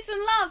 So peace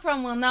and love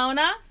from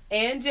Winona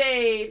and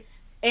Jade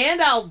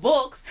and our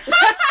books.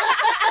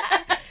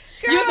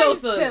 Girl, you know,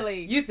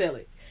 silly. You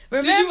silly.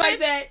 Remember, did you write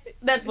that?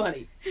 That's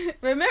funny.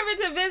 Remember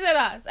to visit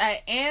us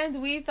at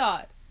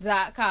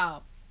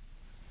andwethought.com.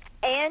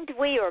 And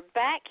we are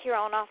back here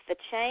on Off the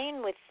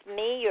Chain with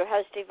me, your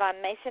host,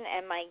 Yvonne Mason,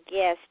 and my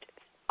guest,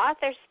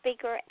 author,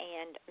 speaker,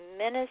 and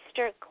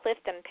minister,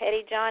 Clifton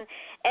Pettyjohn.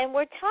 And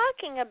we're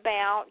talking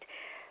about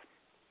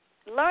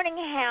learning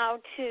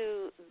how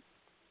to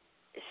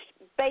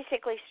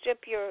basically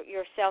strip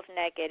yourself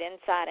naked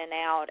inside and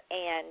out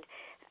and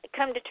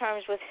come to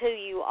terms with who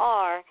you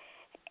are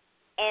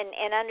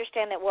and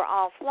understand that we're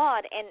all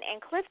flawed. And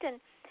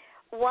Clifton,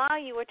 while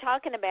you were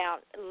talking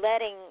about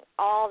letting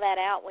all that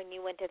out when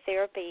you went to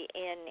therapy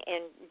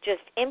and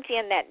just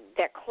emptying that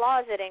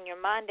closet in your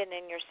mind and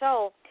in your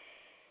soul,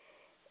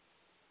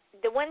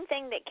 the one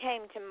thing that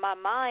came to my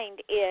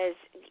mind is,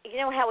 you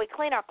know how we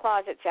clean our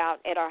closets out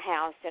at our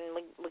house, and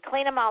we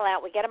clean them all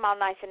out, we get them all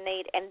nice and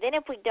neat, and then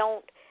if we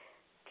don't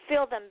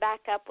fill them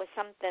back up with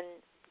something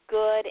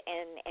good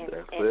and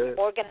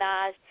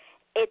organized,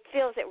 it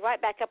fills it right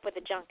back up with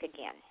the junk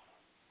again.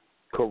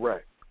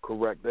 Correct.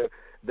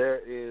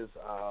 There is,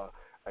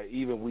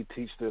 even we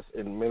teach this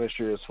in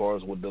ministry as far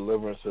as with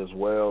deliverance as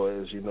well,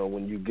 as, you know,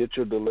 when you get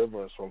your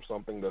deliverance from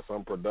something that's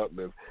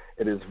unproductive,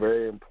 it is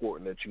very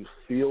important that you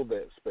fill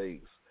that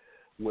space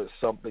with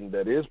something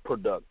that is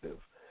productive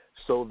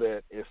so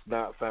that it's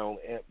not found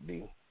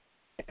empty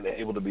and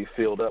able to be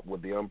filled up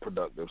with the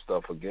unproductive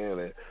stuff again.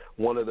 And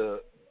one of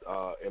the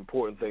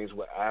important things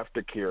with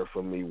aftercare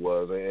for me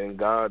was, and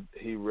God,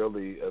 he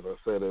really, as I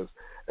said,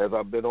 as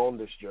I've been on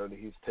this journey,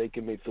 he's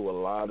taken me through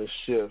a lot of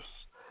shifts,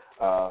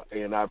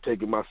 and I've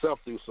taken myself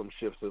through some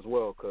shifts as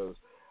well, because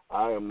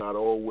I am not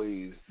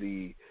always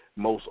the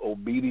most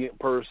obedient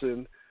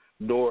person,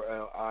 nor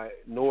am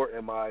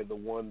I the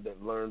one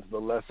that learns the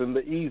lesson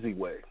the easy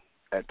way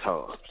at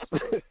times.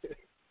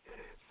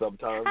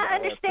 Sometimes I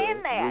have to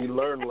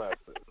relearn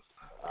lessons.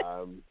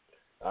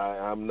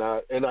 I'm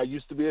not, and I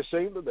used to be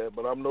ashamed of that,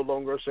 but I'm no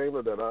longer ashamed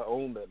of that. I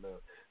own that now.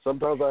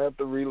 Sometimes I have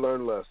to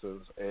relearn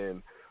lessons,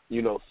 and,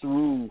 you know,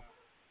 through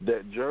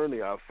that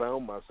journey, I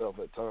found myself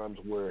at times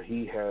where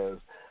he has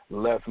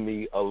left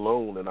me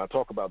alone, and I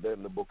talk about that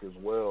in the book as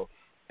well,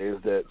 is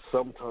that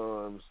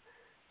sometimes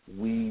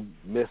we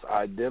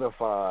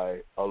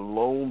misidentify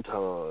alone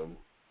time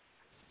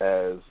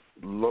as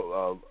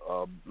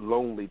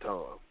lonely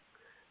time,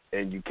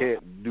 and you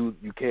can't do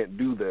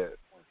that.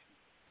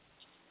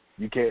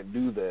 You can't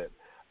do that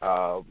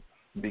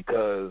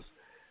because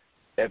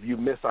if you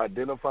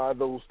misidentify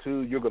those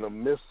two, you're going to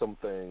miss some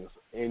things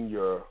in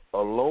your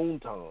alone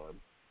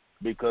time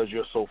because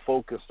you're so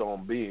focused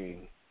on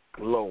being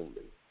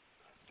lonely.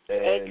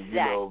 And, exactly.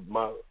 You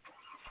know,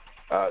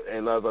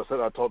 and as I said,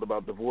 I talked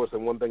about divorce,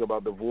 and one thing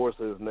about divorce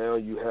is now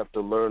you have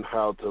to learn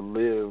how to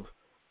live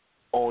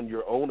on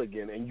your own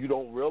again, and you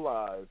don't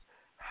realize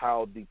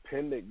how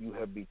dependent you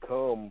have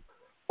become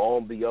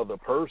on the other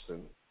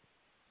person,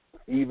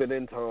 even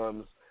in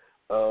times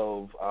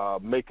of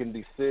making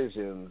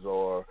decisions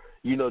or,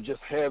 you know,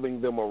 just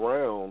having them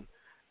around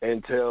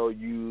until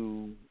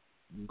you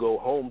go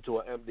home to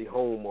an empty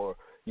home or,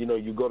 you know,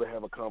 you go to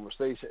have a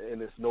conversation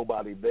and there's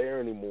nobody there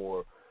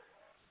anymore.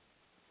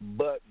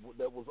 But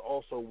that was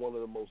also one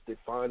of the most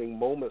defining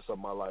moments of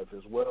my life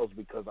as well, is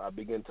because I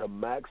began to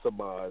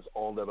maximize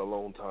on that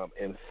alone time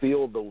and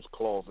fill those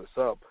closets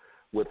up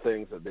with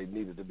things that they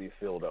needed to be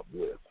filled up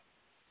with.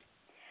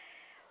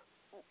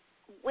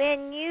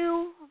 When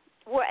you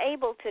were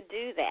able to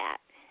do that,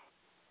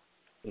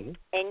 mm-hmm.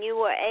 and you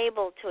were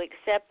able to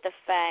accept the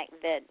fact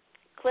that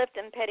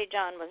Clifton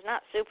Pettyjohn was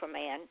not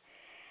Superman,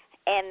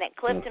 and that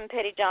Clifton mm-hmm.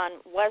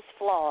 Pettyjohn was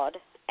flawed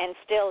and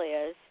still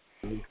is,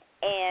 mm-hmm.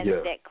 and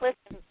that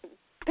Clifton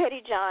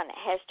Pettyjohn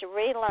has to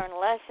relearn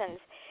lessons,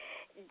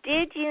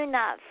 did you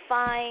not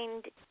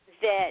find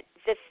that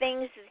the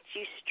things that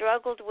you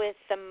struggled with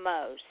the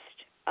most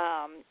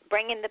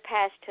bringing the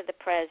past to the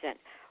present,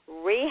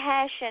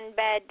 rehashing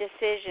bad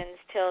decisions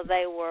till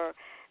they were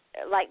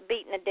like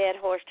beating a dead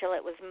horse till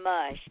it was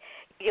mush,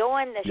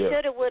 going the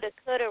shoulda, woulda,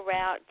 coulda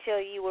route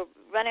till you were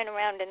running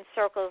around in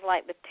circles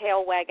like the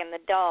tail wagging the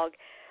dog.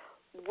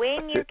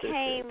 When you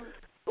came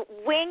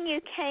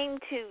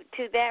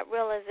to that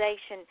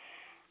realization,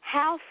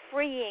 how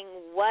freeing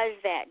was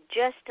that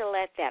just to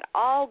let that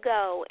all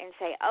go and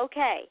say,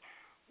 okay,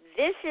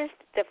 this is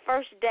the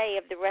first day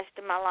of the rest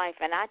of my life,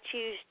 and I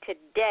choose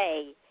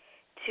today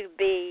to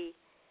be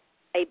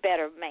a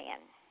better man?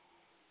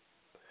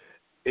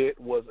 It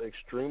was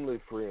extremely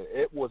freeing.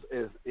 It was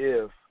as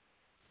if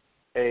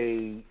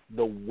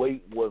the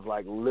weight was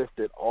like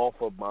lifted off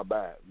of my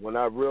back when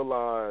I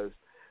realized,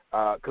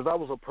 because I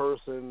was a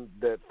person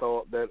that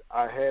thought that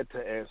I had to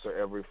answer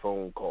every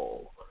phone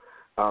call.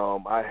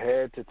 I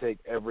had to take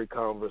every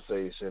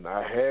conversation.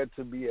 I had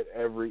to be at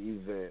every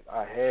event.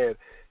 I had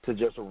to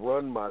just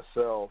run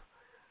myself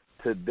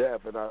to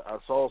death. And I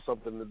saw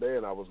something today,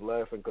 and I was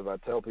laughing because I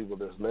tell people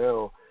this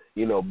now,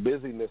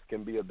 busyness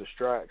can be a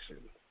distraction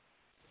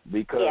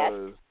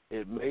because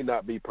it may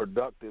not be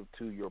productive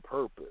to your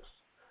purpose.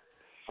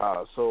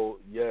 So,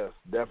 yes,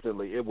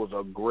 definitely, it was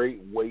a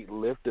great weight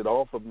lifted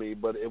off of me,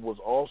 but it was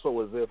also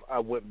as if I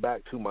went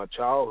back to my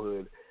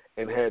childhood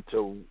and had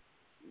to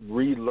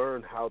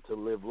relearn how to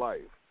live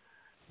life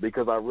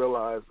because I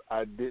realized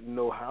I didn't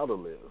know how to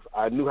live.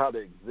 I knew how to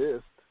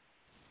exist,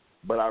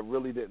 but I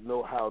really didn't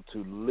know how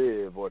to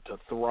live or to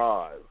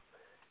thrive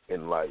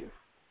in life.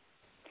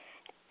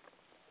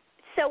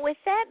 So with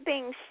that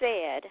being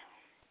said,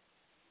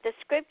 the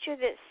scripture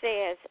that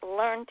says,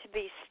 learn to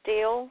be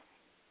still,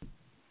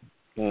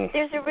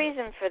 there's a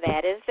reason for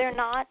that, is there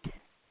not?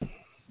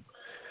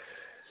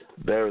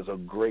 There is a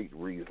great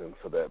reason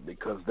for that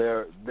because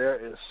there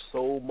is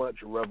so much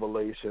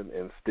revelation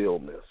in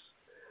stillness.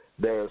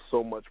 There is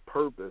so much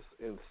purpose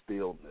in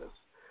stillness,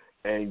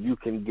 and you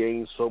can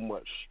gain so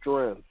much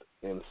strength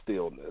in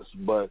stillness.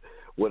 But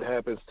what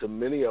happens to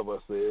many of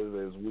us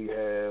is we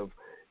have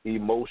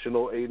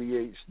emotional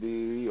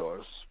ADHD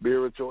or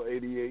spiritual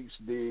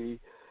ADHD,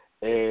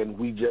 and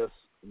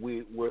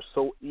we're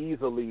so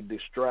easily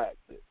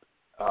distracted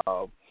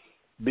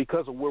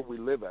because of where we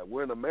live at.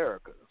 We're in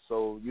America.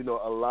 So,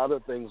 a lot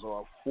of things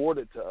are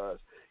afforded to us.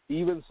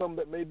 Even some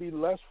that may be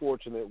less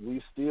fortunate,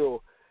 we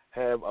still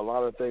have a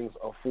lot of things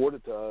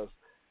afforded to us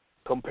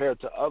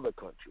compared to other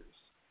countries.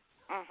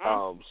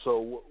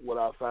 So what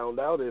I found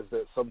out is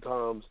that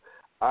sometimes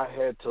I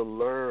had to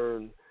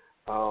learn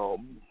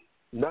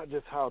not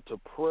just how to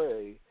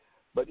pray,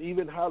 but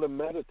even how to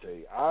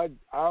meditate.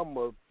 I'm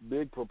a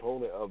big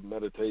proponent of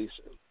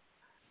meditation,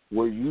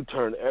 where you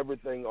turn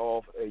everything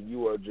off and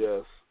you are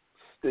just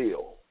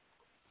still.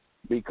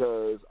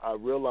 Because I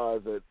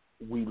realize that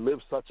we live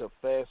such a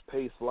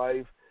fast-paced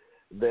life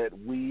that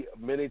we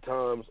many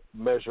times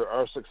measure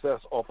our success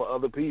off of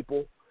other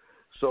people.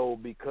 So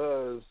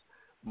because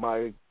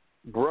my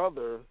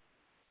brother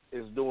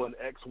is doing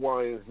X,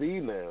 Y, and Z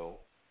now,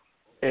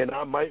 and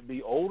I might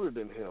be older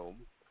than him,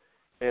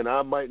 and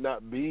I might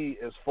not be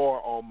as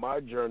far on my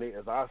journey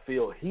as I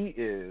feel he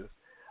is,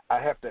 I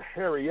have to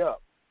hurry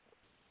up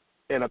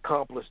and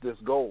accomplish this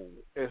goal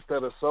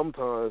instead of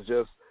sometimes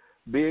just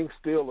being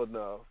still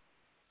enough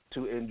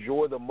to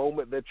enjoy the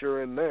moment that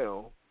you're in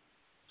now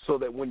so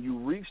that when you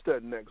reach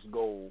that next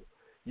goal,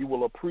 you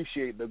will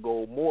appreciate the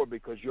goal more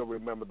because you'll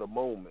remember the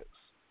moments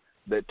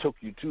that took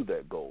you to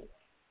that goal.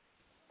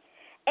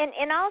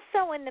 And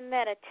also in the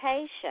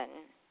meditation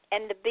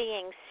and the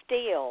being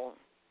still,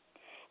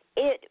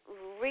 it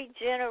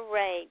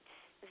regenerates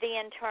the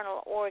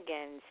internal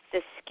organs,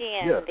 the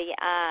skin, the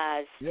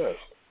eyes,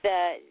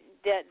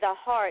 the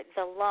heart,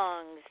 the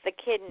lungs, the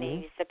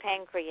kidneys, the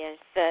pancreas,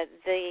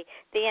 the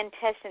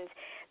intestines,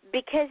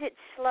 because it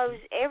slows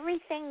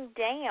everything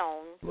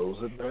down,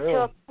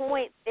 to a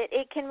point that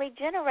it can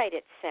regenerate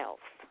itself.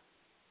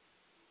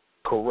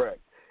 Correct.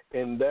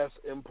 And that's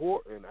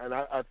important. And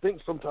I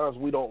think sometimes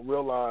we don't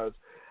realize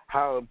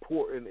how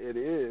important it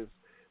is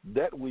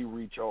that we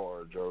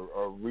recharge or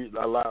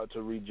allow it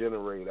to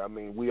regenerate. I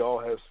mean, we all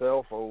have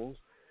cell phones,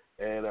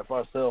 and if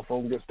our cell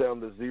phone gets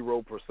down to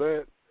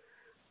 0%,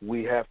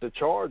 we have to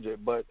charge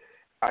it. But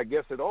I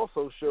guess it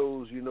also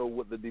shows,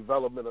 with the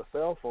development of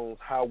cell phones,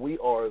 how we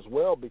are as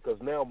well, because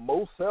now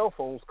most cell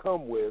phones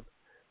come with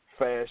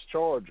fast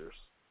chargers.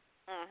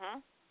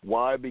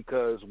 Why?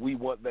 Because we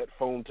want that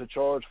phone to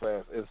charge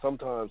fast. And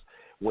sometimes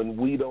when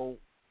we don't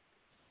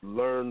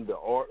learn the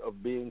art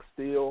of being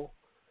still,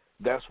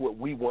 that's what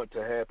we want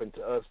to happen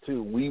to us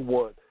too. We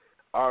want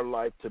our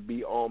life to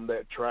be on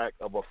that track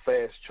of a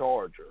fast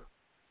charger.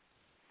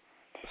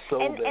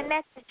 And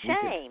that's a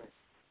shame.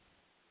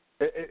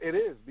 It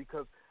is,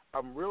 because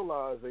I'm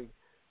realizing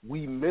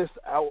we miss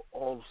out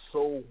on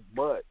so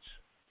much.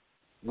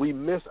 We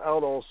miss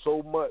out on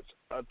so much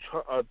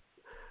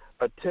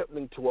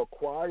attempting to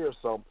acquire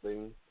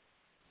something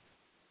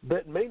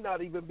that may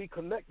not even be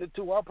connected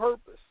to our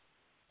purpose.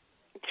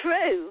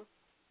 True.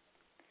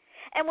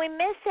 And we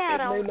miss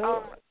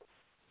out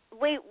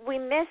we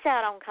miss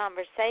out on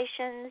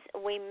conversations.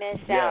 We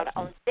miss out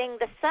on seeing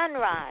the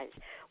sunrise.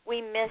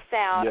 We miss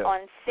out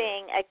on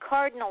seeing a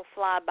cardinal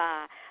fly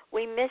by.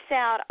 We miss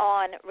out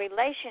on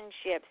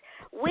relationships.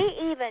 We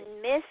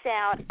even miss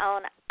out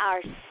on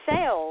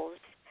ourselves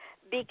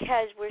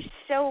because we're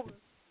so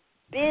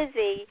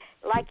busy,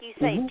 like you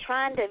say,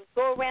 trying to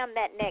go around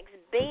that next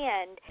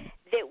bend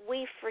that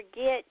we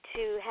forget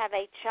to have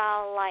a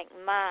childlike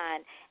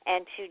mind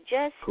and to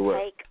just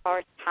take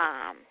our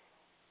time.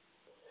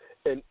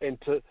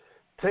 And to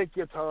take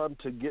your time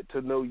to get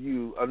to know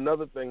you.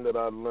 Another thing that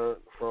I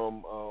learned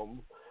from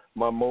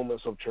my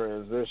moments of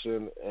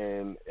transition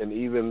and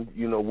even,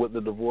 with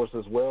the divorce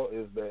as well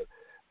is that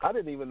I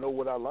didn't even know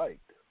what I liked.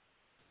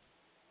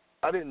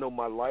 I didn't know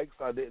my likes.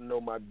 I didn't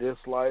know my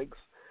dislikes.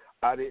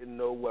 I didn't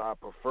know what I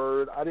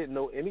preferred. I didn't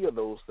know any of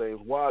those things.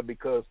 Why?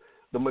 Because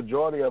the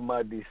majority of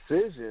my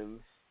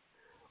decisions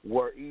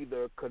were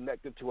either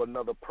connected to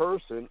another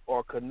person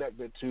or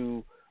connected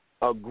to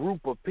a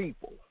group of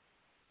people.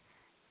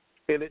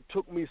 And it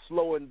took me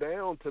slowing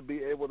down to be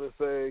able to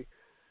say,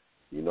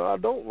 I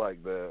don't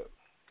like that.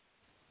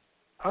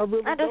 I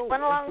really don't. I just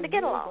went along to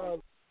get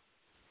along.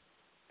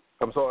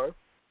 I'm sorry?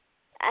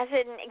 I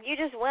said, you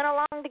just went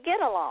along to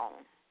get along.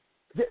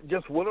 Yeah,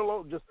 just went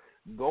along, just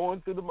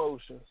going through the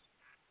motions.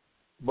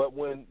 But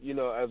when,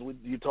 as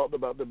you talked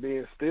about the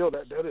being still,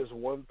 that is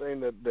one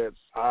thing that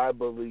I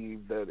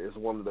believe that is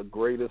one of the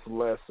greatest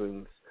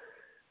lessons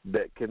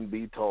that can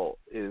be taught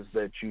is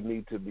that you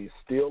need to be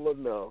still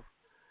enough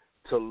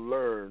to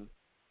learn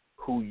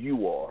who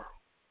you are.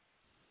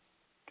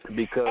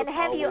 Because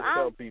I always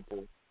tell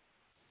people.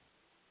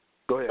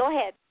 Go ahead. Go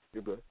ahead.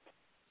 You're good.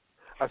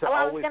 I said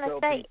I always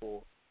tell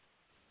people.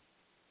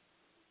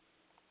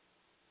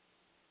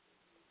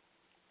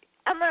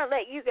 I'm going to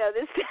let you go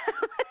this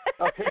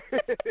time.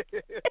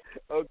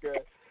 Okay.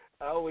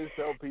 I always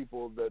tell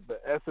people that the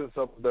essence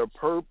of their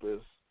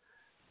purpose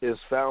is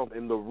found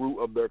in the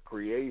root of their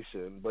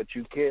creation, but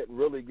you can't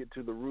really get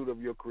to the root of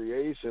your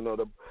creation or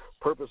the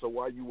purpose of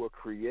why you were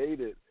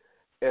created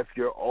if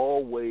you're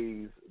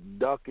always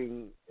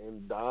ducking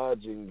and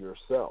dodging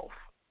yourself.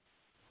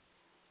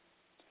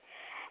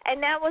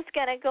 And that was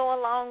going to go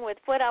along with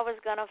what I was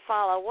going to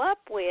follow up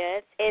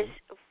with is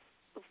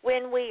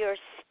when we are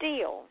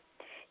still.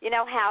 You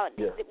know how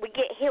we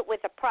get hit with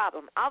a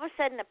problem. All of a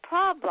sudden the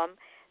problem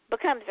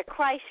becomes a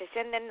crisis,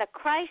 and then the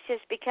crisis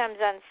becomes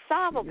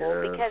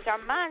unsolvable because our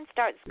mind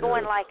starts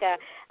going like a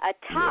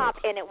top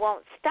and it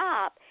won't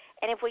stop.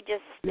 And if we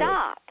just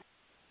stop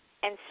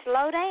and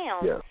slow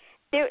down,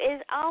 there is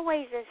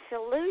always a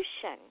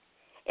solution.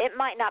 It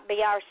might not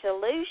be our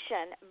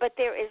solution, but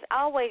there is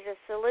always a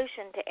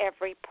solution to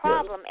every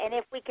problem. And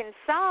if we can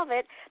solve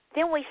it,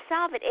 then we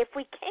solve it. If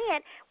we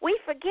can't, we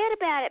forget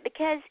about it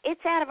because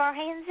it's out of our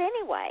hands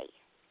anyway.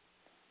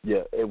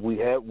 Yeah, and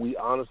we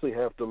honestly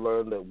have to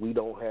learn that we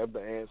don't have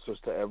the answers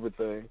to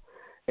everything,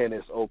 and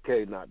it's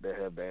okay not to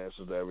have the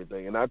answers to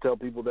everything. And I tell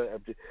people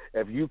that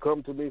if you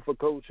come to me for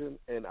coaching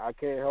and I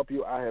can't help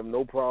you, I have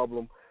no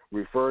problem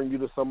referring you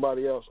to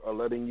somebody else or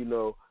letting you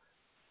know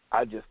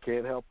I just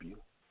can't help you.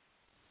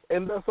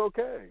 And that's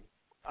okay.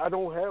 I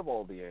don't have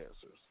all the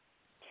answers.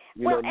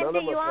 None of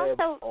us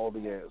have all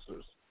the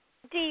answers.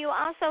 Do you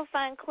also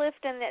find,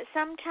 Clifton, that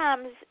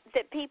sometimes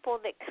that people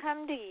that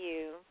come to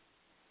you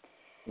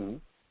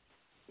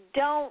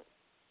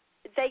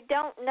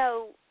don't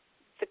know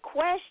the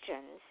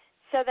questions,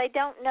 so they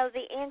don't know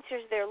the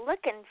answers they're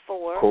looking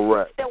for.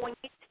 Correct. So when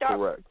you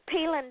start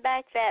peeling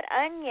back that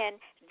onion,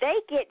 they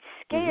get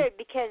scared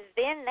because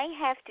then they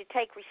have to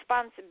take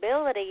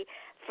responsibility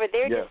for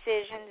their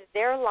decisions,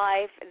 their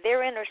life,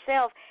 their inner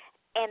self,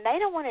 and they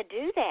don't want to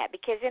do that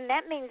because then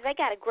that means they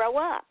got to grow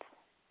up.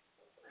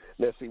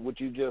 Now, see,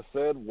 what you just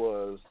said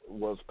was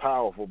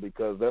powerful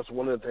because that's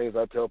one of the things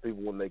I tell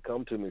people when they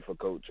come to me for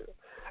coaching.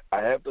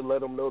 I have to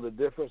let them know the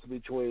difference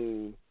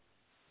between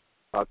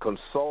a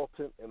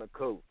consultant and a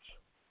coach.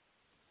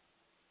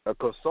 A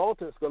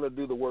consultant's going to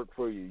do the work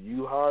for you.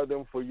 You hire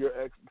them for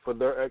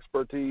their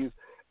expertise,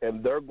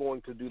 and they're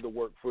going to do the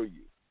work for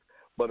you.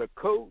 But a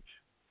coach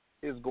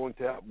is going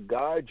to help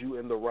guide you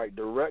in the right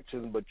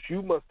direction, but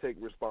you must take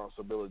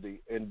responsibility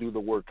and do the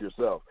work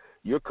yourself.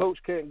 Your coach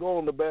can't go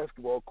on the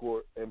basketball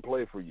court and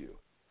play for you.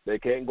 They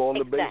can't go on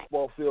the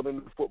baseball field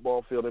and the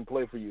football field and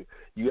play for you.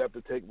 You have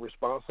to take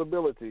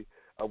responsibility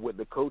of what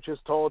the coach has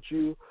taught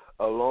you,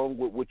 along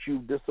with what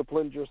you've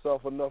disciplined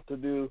yourself enough to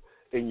do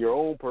in your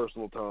own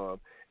personal time.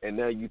 And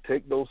now you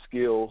take those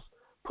skills,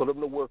 put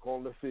them to work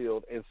on the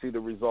field, and see the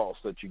results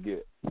that you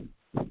get.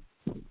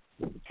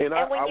 And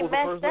I was a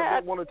person that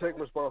didn't want to take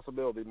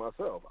responsibility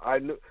myself. I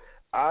knew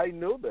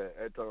that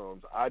at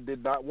times. I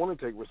did not want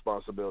to take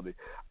responsibility.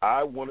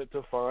 I wanted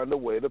to find a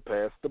way to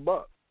pass the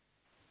buck.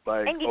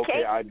 Like,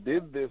 okay, I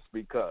did this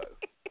because.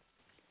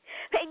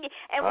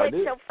 and what's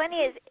so funny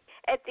is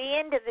at the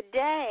end of the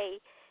day,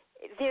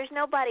 there's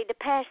nobody to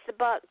pass the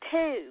buck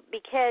to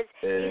because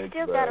you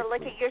still got to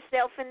look at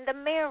yourself in the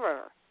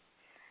mirror.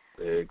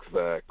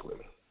 Exactly.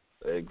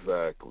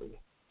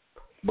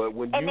 But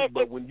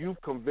when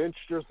you've convinced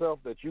yourself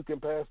that you can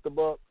pass the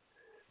buck,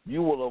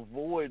 you will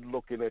avoid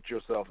looking at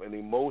yourself in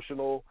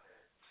emotional,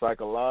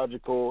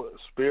 psychological,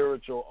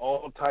 spiritual,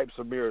 all types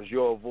of mirrors.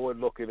 You'll avoid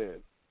looking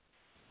in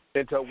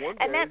until one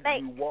day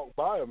you walk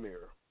by a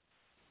mirror.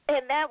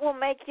 And that will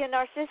make you a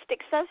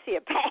narcissistic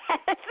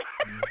sociopath.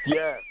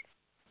 Yes.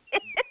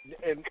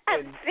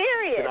 I'm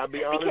serious. Can I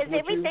be honest because with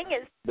everything you?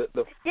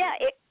 is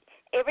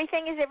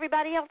everything is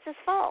everybody else's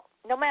fault.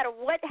 No matter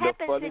what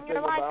happens in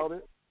your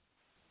life.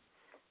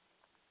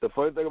 The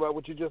funny thing about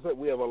what you just said,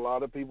 we have a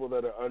lot of people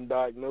that are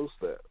undiagnosed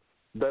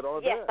that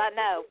are Yes, I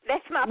know.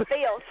 That's my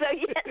field. So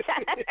yes,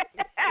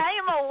 I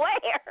am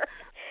aware.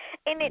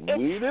 And it's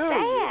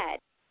sad.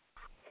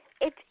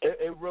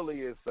 It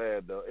really is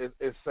sad though.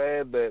 It's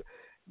sad that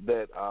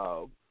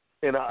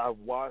and I've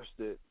watched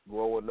it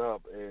growing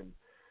up, and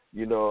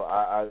you know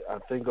I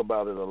think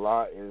about it a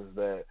lot. Is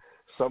that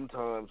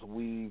sometimes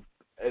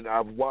and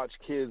I've watched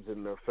kids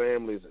and their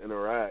families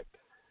interact,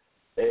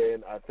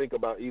 and I think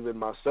about even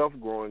myself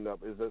growing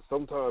up. Is that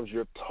sometimes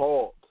you're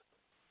taught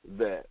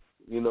that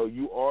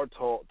you are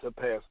taught to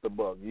pass the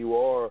buck.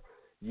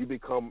 You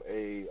become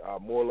a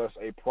more or less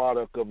a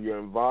product of your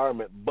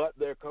environment. But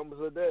there comes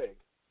a day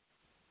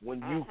when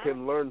you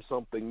can learn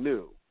something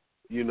new,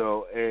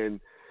 and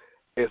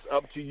it's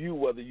up to you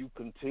whether you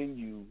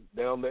continue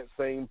down that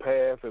same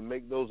path and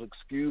make those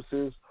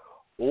excuses,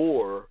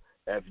 or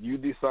if you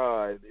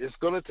decide it's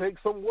going to take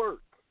some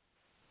work,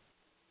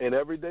 and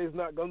every day is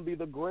not going to be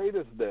the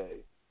greatest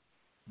day,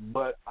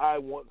 but I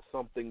want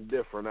something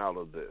different out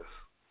of this.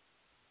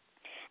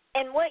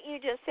 And what you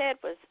just said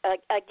was,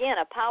 again,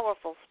 a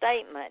powerful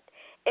statement.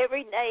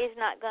 Every day is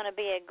not going to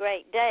be a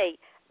great day.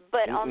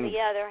 But on the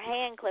other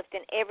hand,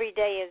 Clifton, every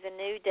day is a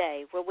new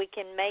day where we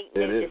can make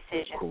new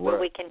decisions, where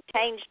we can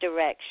change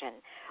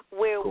direction,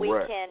 where we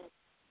can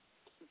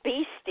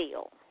be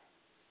still.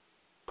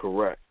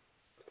 Correct.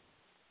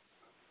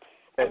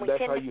 And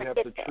that's how you have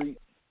to treat.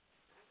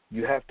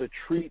 You have to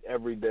treat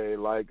every day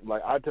like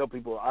I tell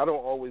people. I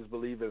don't always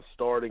believe in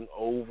starting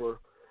over,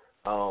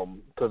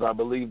 because I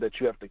believe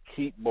that you have to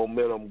keep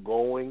momentum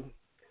going,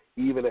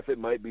 even if it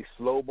might be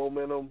slow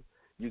momentum.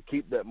 You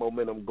keep that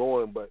momentum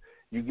going, but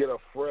you get a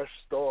fresh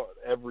start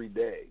every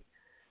day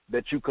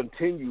that you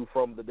continue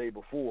from the day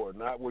before,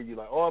 not where you're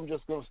like, I'm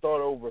just going to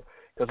start over.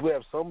 Because we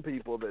have some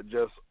people that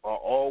just are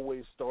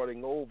always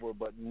starting over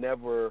but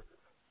never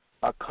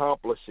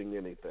accomplishing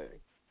anything.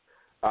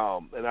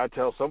 And I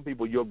tell some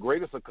people your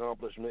greatest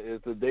accomplishment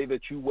is the day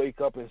that you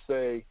wake up and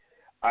say,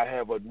 I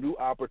have a new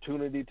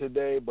opportunity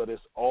today, but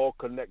it's all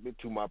connected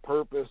to my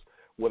purpose.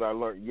 What I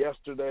learned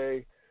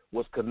yesterday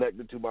was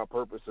connected to my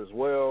purpose as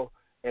well.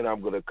 And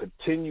I'm going to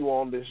continue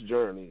on this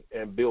journey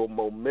and build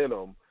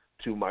momentum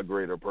to my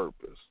greater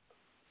purpose.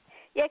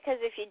 Yeah, because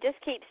if you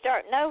just keep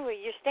starting over,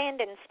 you're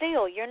standing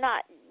still. You're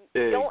not.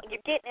 You're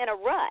getting in a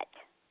rut.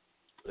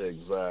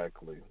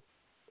 Exactly.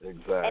 And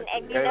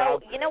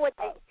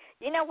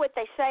you know what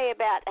they say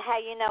about how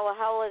you know a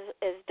hole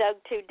is dug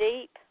too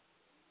deep.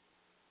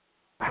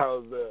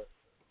 How's that?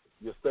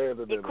 You're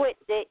standing in it.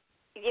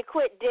 You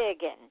quit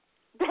digging.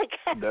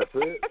 That's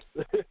it.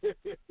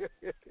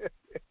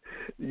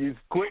 You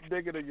quit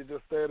digging and you're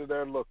just standing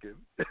there looking.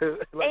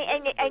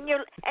 and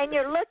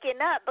you're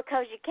looking up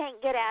because you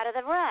can't get out of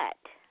the rut.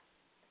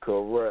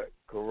 Correct.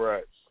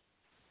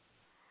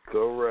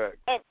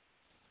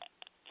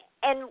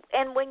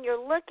 And when you're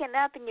looking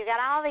up and you got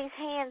all these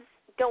hands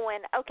going,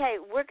 okay,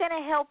 we're going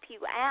to help you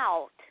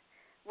out.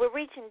 We're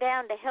reaching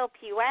down to help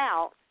you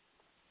out.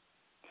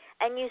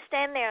 And you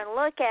stand there and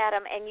look at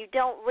them and you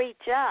don't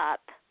reach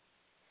up,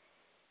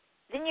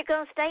 then you're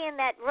going to stay in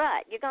that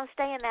rut. You're going to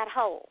stay in that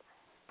hole.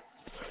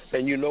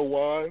 And you know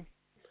why?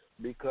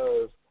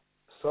 Because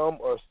some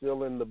are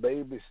still in the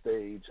baby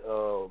stage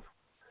of,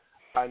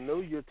 I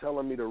know you're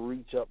telling me to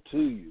reach up to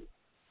you,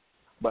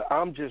 but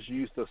I'm just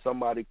used to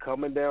somebody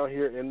coming down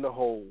here in the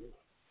hole,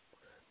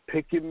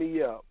 picking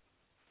me up,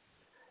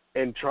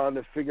 and trying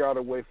to figure out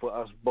a way for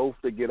us both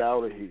to get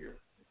out of here.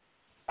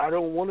 I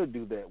don't want to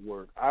do that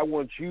work. I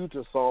want you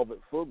to solve it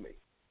for me.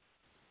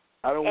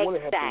 I don't want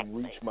to have to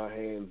reach my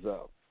hands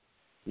up.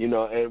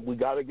 And we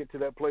got to get to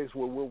that place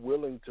where we're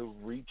willing to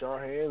reach our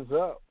hands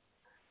up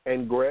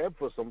and grab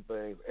for some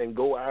things and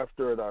go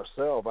after it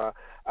ourselves.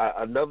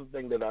 Another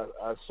thing that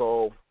I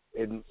saw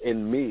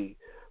in me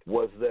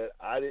was that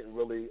I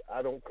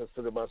don't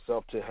consider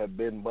myself to have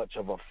been much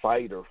of a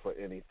fighter for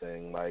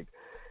anything. Like,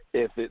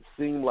 if it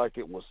seemed like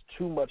it was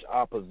too much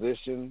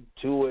opposition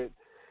to it,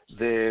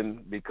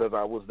 then because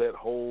I was that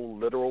whole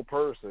literal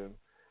person,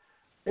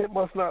 it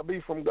must not be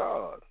from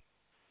God.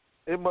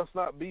 It must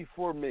not be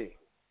for me.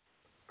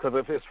 Because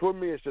if it's for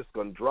me, it's just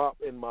going to drop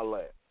in my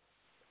lap.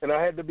 And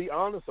I had to be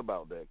honest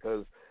about that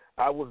because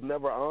I was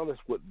never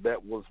honest with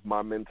that was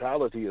my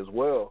mentality as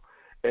well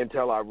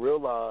until I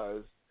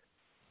realized,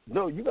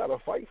 no, you got to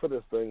fight for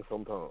this thing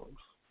sometimes.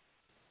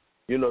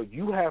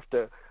 You have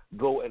to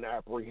go and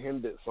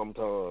apprehend it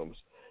sometimes.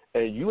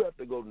 And you have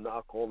to go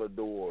knock on a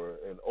door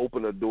and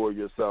open a door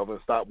yourself and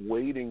stop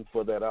waiting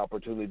for that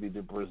opportunity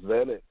to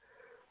present it,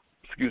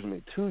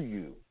 to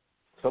you.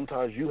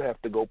 Sometimes you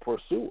have to go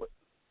pursue it.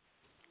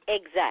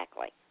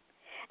 Exactly.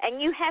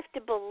 And you have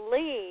to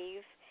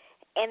believe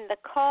in the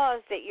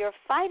cause that you're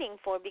fighting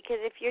for, because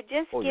if you're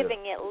just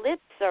giving it lip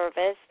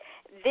service,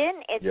 then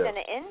it's an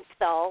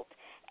insult,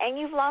 and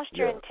you've lost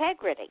your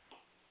integrity.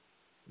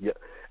 Yeah,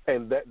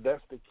 and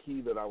that's the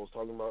key that I was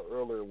talking about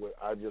earlier, where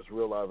I just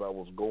realized I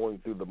was going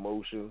through the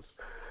motions,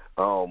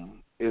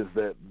 is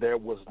that there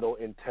was no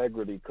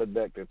integrity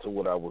connected to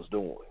what I was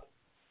doing.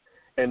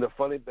 And the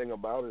funny thing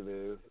about it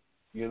is,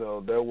 you know,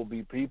 there will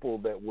be people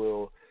that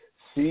will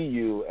see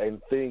you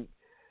and think,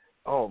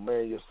 oh,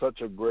 man, you're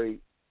such a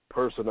great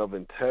person of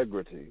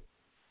integrity,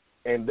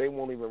 and they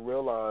won't even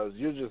realize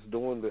you're just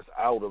doing this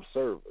out of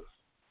service.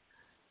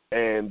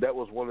 And that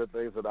was one of the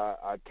things that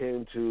I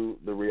came to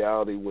the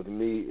reality with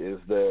me, is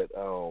that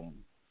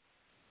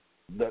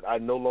that I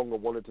no longer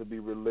wanted to be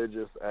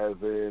religious, as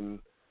in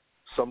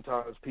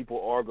sometimes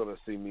people are going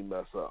to see me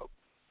mess up.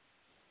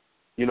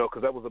 You know,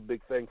 because that was a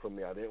big thing for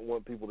me. I didn't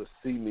want people to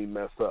see me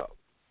mess up.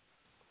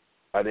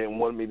 I didn't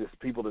want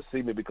people to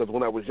see me, because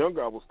when I was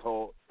younger, I was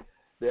taught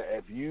that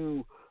if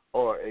you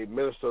are a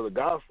minister of the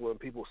gospel and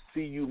people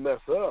see you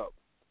mess up,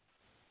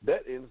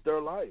 that ends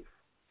their life.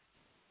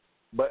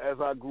 But as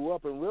I grew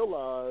up and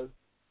realized,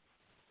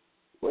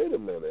 wait a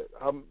minute,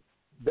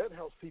 that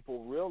helps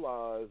people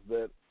realize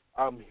that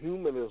I'm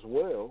human as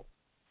well,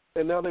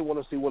 and now they want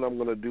to see what I'm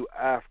going to do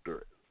after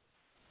it.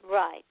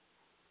 Right.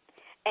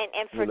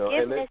 And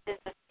forgiveness is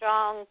a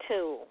strong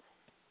tool.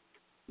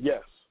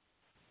 Yes,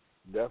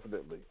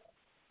 definitely.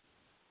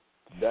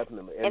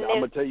 Definitely. And I'm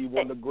going to tell you,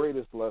 one of the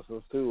greatest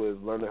lessons, too,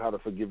 is learning how to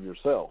forgive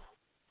yourself.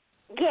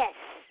 Yes.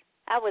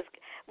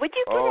 Would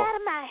you get out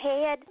of my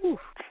head?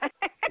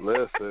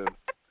 Listen,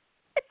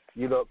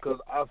 you know, because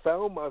I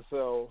found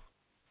myself,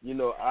 you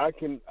know, I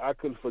can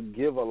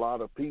forgive a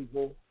lot of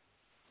people,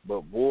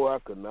 but, boy, I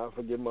could not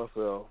forgive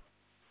myself,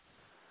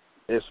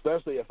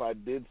 especially if I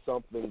did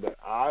something that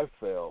I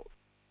felt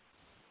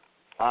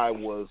I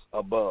was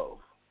above.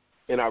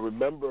 And I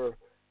remember,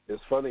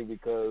 it's funny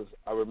because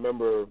I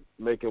remember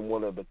making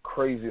one of the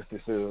craziest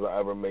decisions I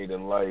ever made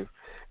in life,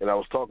 and I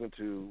was talking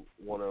to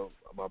one of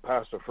my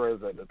pastor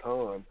friends at the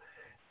time,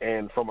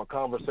 and from a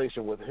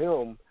conversation with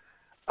him,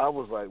 I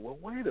was like, well,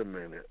 wait a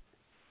minute.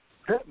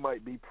 That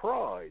might be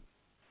pride.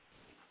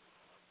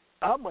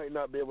 I might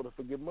not be able to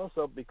forgive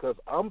myself because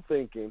I'm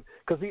thinking,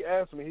 because he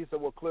asked me, he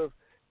said, well, Cliff,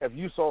 if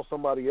you saw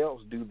somebody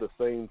else do the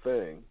same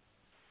thing,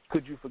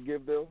 could you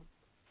forgive them?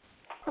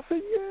 I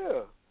said,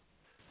 yeah.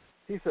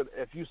 He said,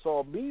 if you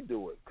saw me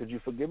do it, could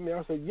you forgive me?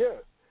 I said,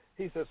 yes.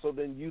 He said, so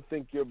then you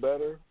think you're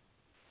better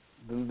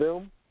than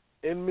them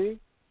in me?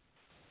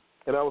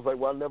 And I was like,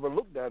 well, I never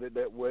looked at it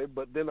that way,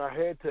 but then I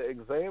had to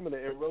examine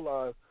it and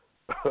realize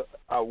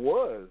I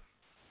was.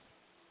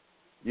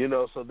 You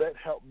know, so that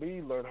helped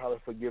me learn how to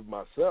forgive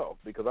myself,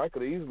 because I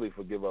could easily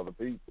forgive other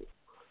people.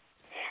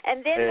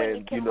 And then when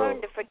you can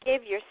learn to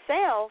forgive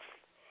yourself,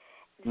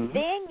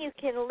 then you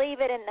can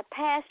leave it in the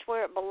past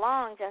where it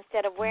belongs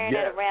instead of wearing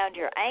it around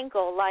your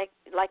ankle like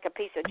a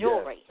piece of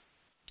jewelry. Yes.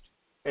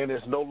 And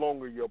it's no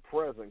longer your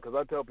present, because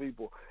I tell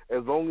people,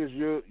 as long as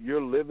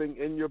you're living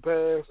in your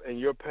past and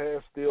your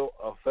past still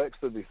affects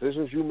the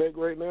decisions you make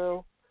right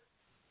now,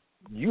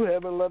 you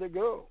haven't let it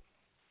go.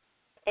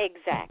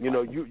 Exactly. You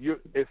know,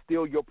 it's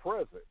still your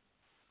present.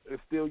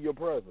 It's still your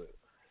present.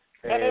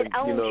 And it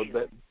owns you.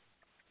 Know,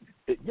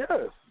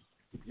 you.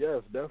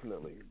 Yes,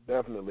 definitely.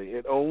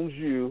 It owns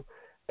you,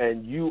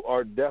 and you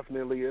are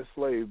definitely a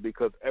slave,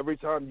 because every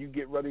time you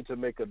get ready to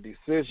make a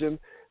decision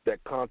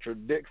that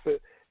contradicts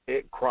it,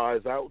 it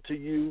cries out to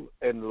you,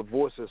 and the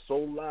voice is so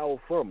loud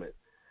from it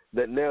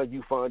that now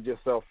you find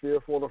yourself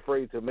fearful and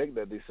afraid to make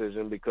that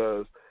decision,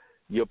 because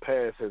your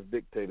past has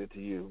dictated to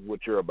you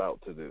what you're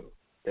about to do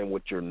and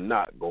what you're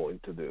not going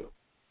to do.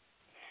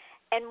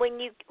 And when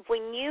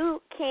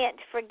you can't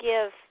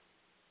forgive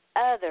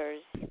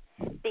others,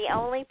 the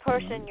only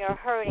person you're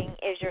hurting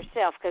is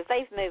yourself, because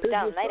they've moved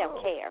on. They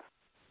don't care.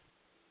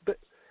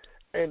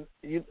 And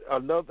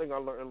another thing I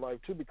learned in life,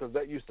 too, because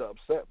that used to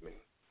upset me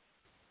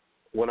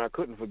when I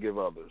couldn't forgive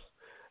others.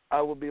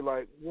 I would be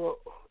like, well,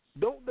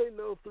 don't they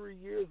know 3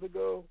 years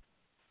ago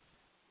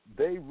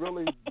they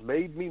really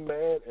made me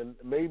mad and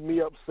made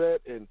me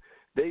upset, and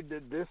they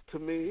did this to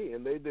me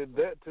and they did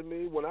that to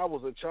me when I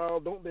was a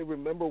child? Don't they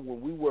remember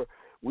when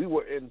we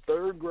were in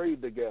third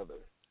grade together,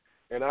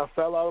 and I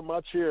fell out of my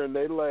chair and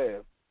they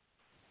laughed?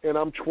 And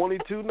I'm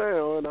 22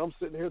 now, and I'm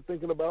sitting here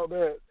thinking about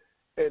that,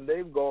 and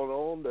they've gone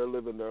on, they're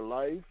living their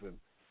life, and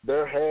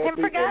they're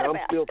happy, and I'm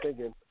still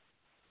thinking,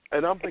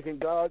 and I'm thinking,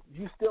 God,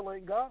 you still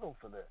ain't got them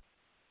for that.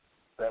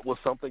 That was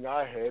something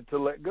I had to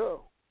let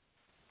go.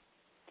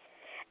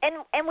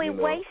 And we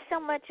waste so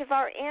much of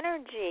our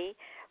energy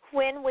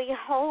when we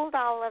hold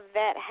all of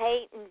that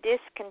hate and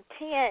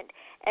discontent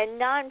and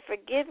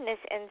non-forgiveness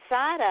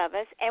inside of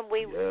us, and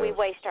we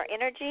waste our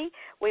energy,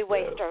 we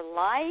waste our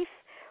life,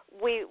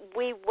 we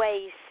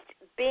waste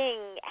being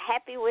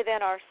happy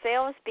within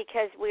ourselves,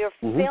 because we are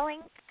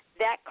filling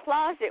that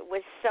closet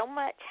with so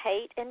much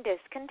hate and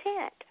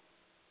discontent.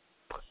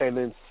 And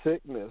in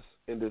sickness,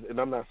 and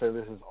I'm not saying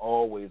this is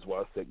always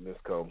why sickness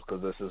comes,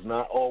 because this is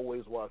not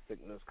always why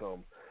sickness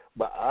comes,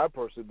 But I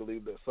personally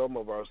believe that some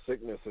of our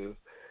sicknesses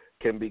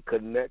can be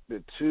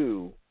connected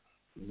to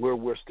where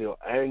we're still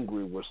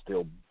angry, we're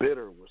still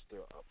bitter, we're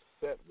still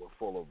upset, we're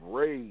full of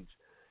rage.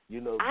 I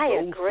those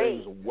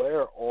agree. things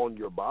wear on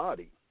your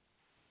body.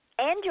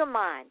 And your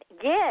mind.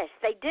 Yes,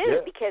 they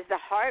do, because the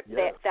heart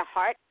the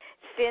heart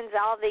sends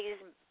all these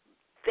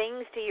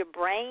things to your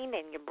brain,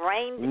 and your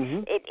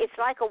brain, it's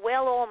like a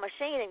well-oiled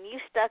machine, and you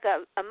stuck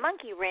a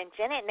monkey wrench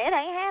in it, and it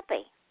ain't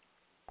happy.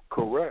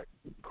 Correct.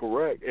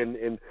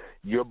 And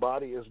your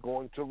body is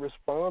going to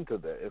respond to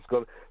that. It's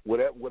going to,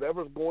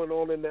 whatever's going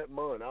on in that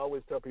mind. I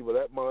always tell people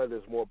that mind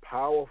is more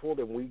powerful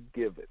than we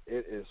give it.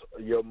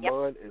 Your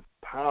mind is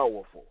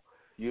powerful.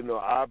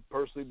 I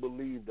personally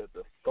believe that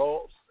the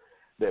thoughts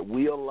that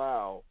we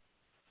allow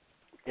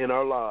in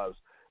our lives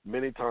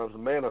many times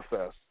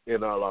manifest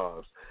in our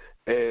lives.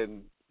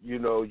 And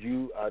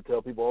I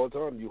tell people all the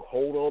time, you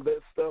hold all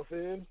that stuff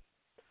in,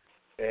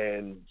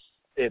 and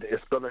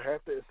it's going to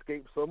have to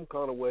escape some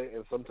kind of way,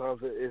 and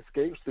sometimes it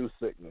escapes through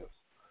sickness.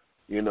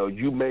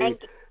 You may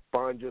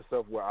find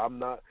yourself where I'm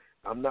not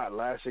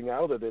lashing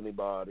out at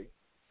anybody,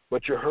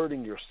 but you're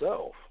hurting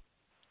yourself.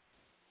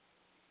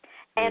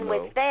 And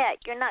with that,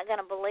 you're not going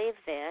to believe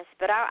this,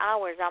 but our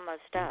hour's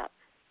almost up.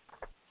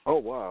 Oh,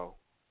 wow.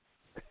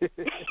 I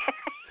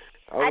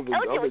told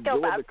you it would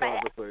go by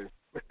fast.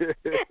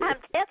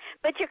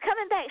 But you're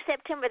coming back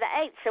September the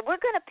 8th, so we're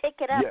going to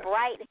pick it up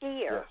right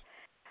here. Yes.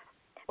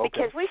 Okay.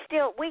 Because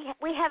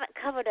we haven't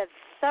covered a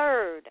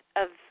third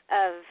of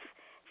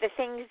the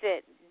things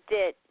that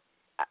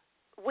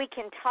we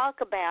can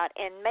talk about,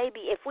 and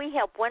maybe if we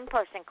help one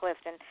person,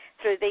 Clifton,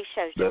 through these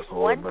shows, that's just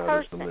all one that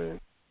matters person. To me.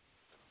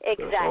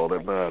 Exactly. That's all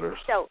that matters.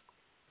 So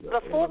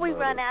before we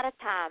run out of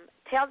time,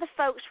 tell the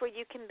folks where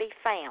you can be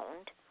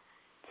found.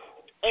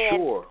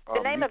 And sure.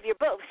 The name of your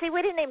book. See,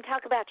 we didn't even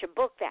talk about your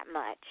book that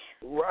much.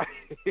 Right.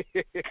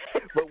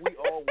 But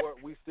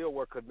we still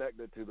were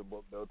connected to the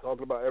book, though.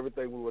 Talking about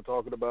everything we were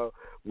talking about,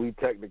 we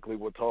technically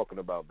were talking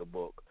about the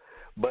book.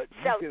 But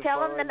so tell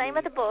them the name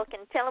of the book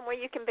and tell them where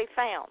you can be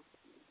found.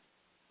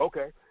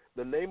 Okay.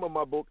 The name of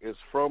my book is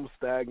From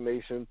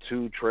Stagnation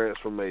to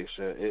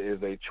Transformation. It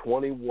is a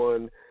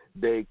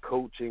 21-day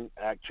coaching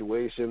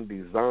actuation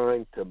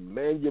designed to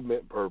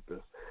manument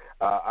purpose.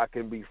 I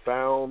can be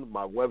found.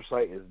 My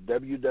website is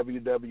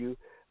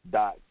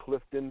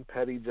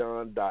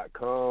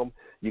www.cliftonpettyjohn.com.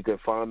 You can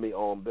find me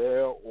on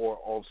there or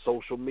on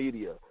social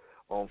media.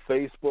 On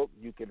Facebook,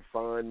 you can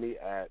find me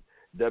at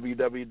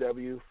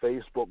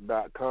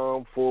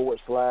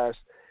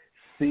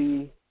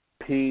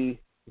www.facebook.com/CP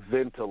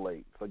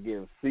Ventilates.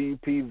 Again,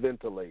 CP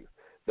Ventilates.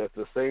 That's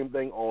the same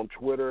thing on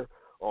Twitter.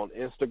 On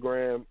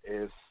Instagram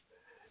is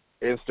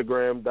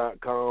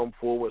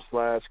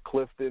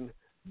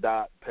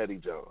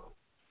Instagram.com/Clifton.Pettyjohn.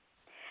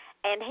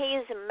 And he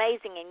is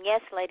amazing. And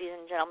yes, ladies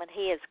and gentlemen,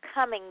 he is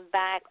coming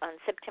back on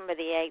September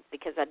the 8th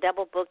because I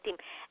double booked him.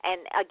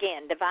 And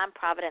again, Divine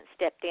Providence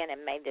stepped in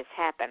and made this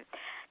happen.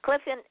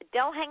 Clifton,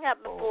 don't hang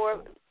up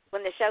before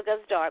when the show goes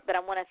dark, but I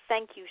want to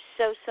thank you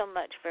so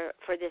much for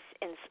this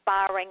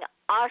inspiring,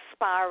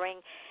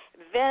 aspiring,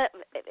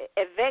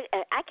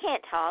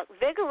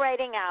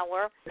 vigorating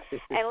hour.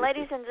 And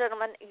ladies and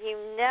gentlemen, you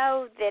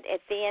know that at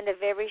the end of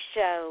every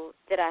show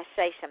that I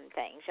say some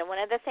things. And one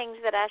of the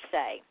things that I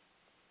say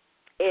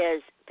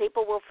is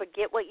people will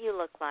forget what you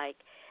look like.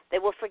 They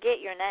will forget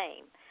your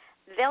name.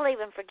 They'll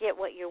even forget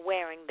what you're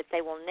wearing, but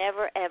they will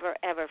never, ever,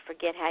 ever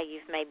forget how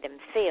you've made them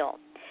feel.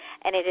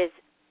 And it is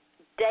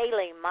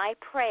daily my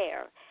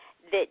prayer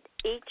that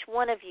each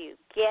one of you,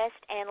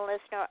 guest and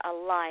listener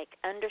alike,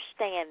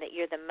 understand that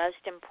you're the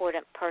most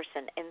important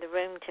person in the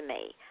room to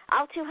me.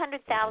 All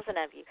 200,000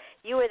 of you,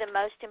 you are the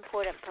most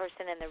important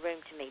person in the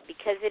room to me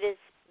because it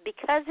is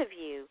because of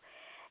you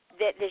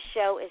that this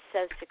show is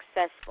so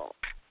successful.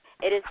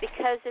 It is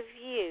because of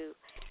you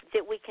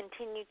that we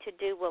continue to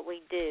do what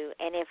we do.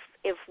 And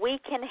if we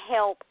can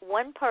help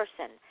one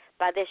person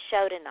by this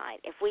show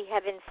tonight, if we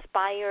have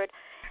inspired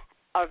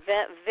or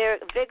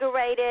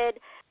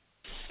vigorated,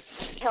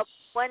 help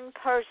one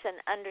person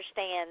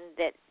understand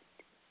that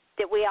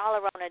we all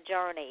are on a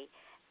journey,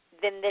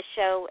 then this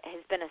show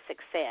has been a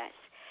success.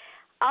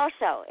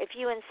 Also, if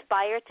you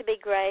inspire to be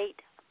great,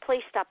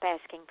 please stop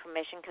asking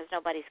permission because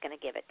nobody's going to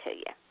give it to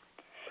you.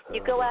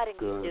 You go out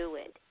and you do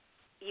it.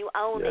 You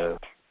own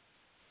it,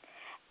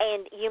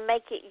 and you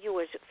make it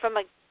yours. From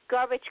a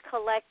garbage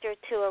collector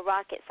to a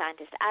rocket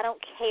scientist, I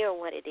don't care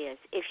what it is.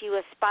 If you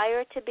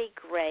aspire to be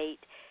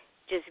great,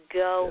 just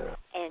go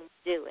and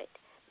do it.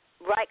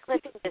 Right,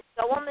 Clifton? Just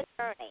go on the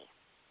journey.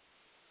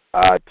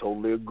 I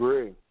totally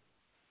agree.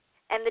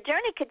 And the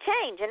journey could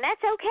change, and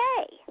that's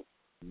okay.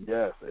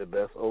 Yes,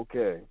 that's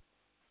okay.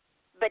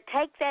 But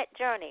take that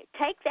journey.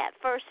 Take that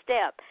first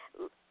step.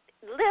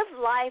 Live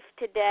life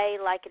today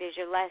like it is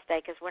your last day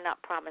because we're not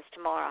promised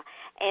tomorrow.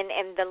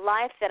 And the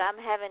life that I'm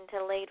having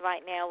to lead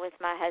right now with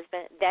my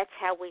husband, that's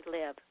how we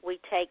live. We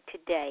take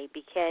today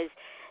because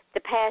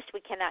the past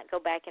we cannot go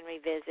back and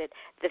revisit.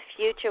 The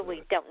future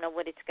we don't know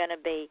what it's going to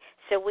be.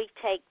 So we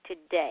take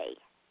today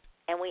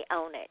and we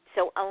own it.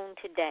 So own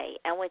today.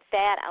 And with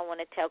that, I want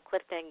to tell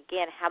Clifton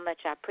again how much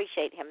I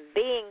appreciate him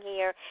being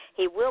here.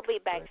 He will be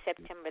back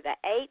September the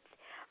 8th.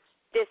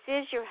 This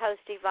is your host,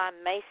 Yvonne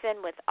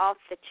Mason, with Off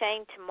the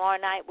Chain. Tomorrow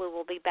night we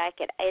will be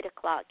back at 8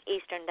 o'clock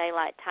Eastern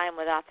Daylight Time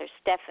with author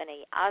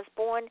Stephanie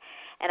Osborne.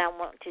 And I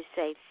want to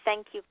say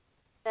thank you,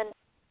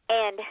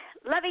 and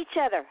love each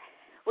other.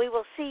 We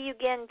will see you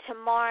again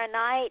tomorrow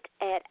night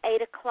at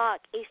 8 o'clock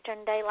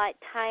Eastern Daylight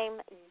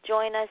Time.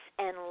 Join us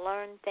and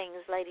learn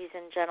things, ladies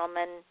and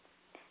gentlemen.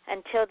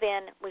 Until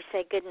then, we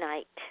say good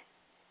night.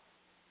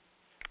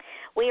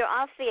 We are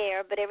off the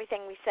air, but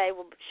everything we say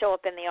will show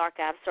up in the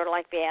archives, sort of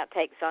like the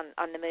outtakes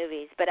on the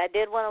movies. But I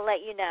did want to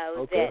let you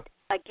know that,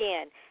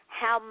 again,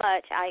 how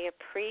much I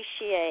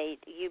appreciate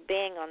you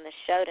being on the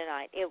show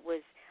tonight. It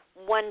was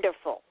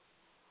wonderful.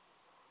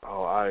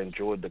 Oh, I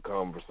enjoyed the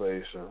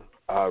conversation.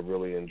 I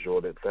really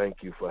enjoyed it. Thank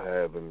you for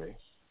having me.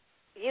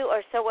 You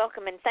are so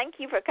welcome, and thank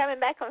you for coming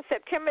back on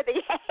September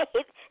the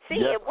 8th. See,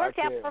 it worked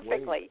out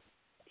perfectly.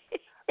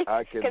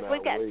 I cannot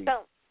wait.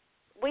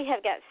 We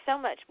have got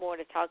so much more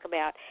to talk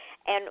about.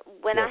 And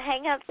when I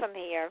hang up from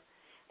here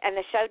and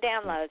the show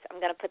downloads, I'm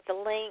going to put the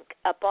link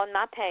up on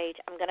my page.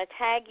 I'm going to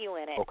tag you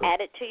in it, add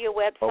it to your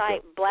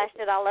website, blast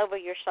it all over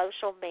your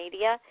social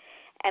media,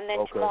 and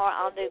then tomorrow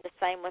I'll do the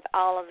same with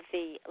all of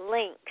the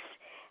links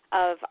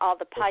of all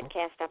the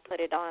podcasts I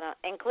put it on,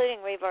 including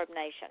Reverb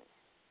Nation.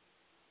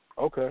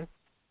 Okay.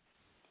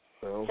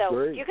 Sounds so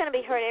great. You're going to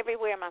be heard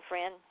everywhere, my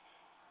friend.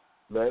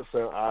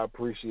 I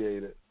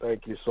appreciate it.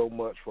 Thank you so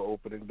much for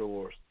opening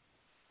doors.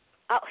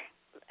 Oh,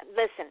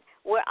 listen,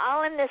 we're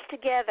all in this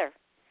together.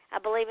 I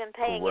believe in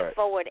paying it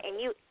forward, and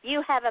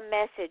you have a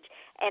message,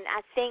 and I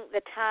think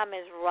the time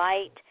is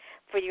right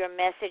for your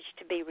message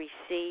to be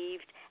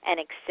received and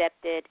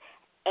accepted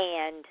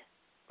and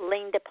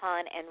leaned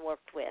upon and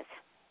worked with.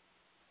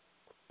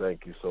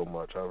 Thank you so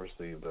much. I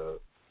received that.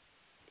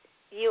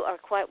 You are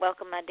quite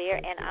welcome, my dear,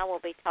 and I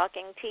will be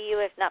talking to you,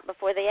 if not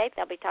before the 8th,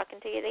 I'll be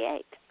talking to you the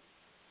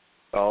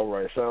 8th. All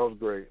right, sounds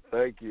great.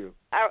 Thank you.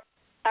 All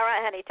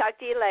right, honey, talk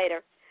to you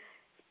later.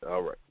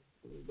 All right.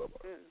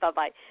 Bye-bye.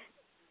 Bye-bye.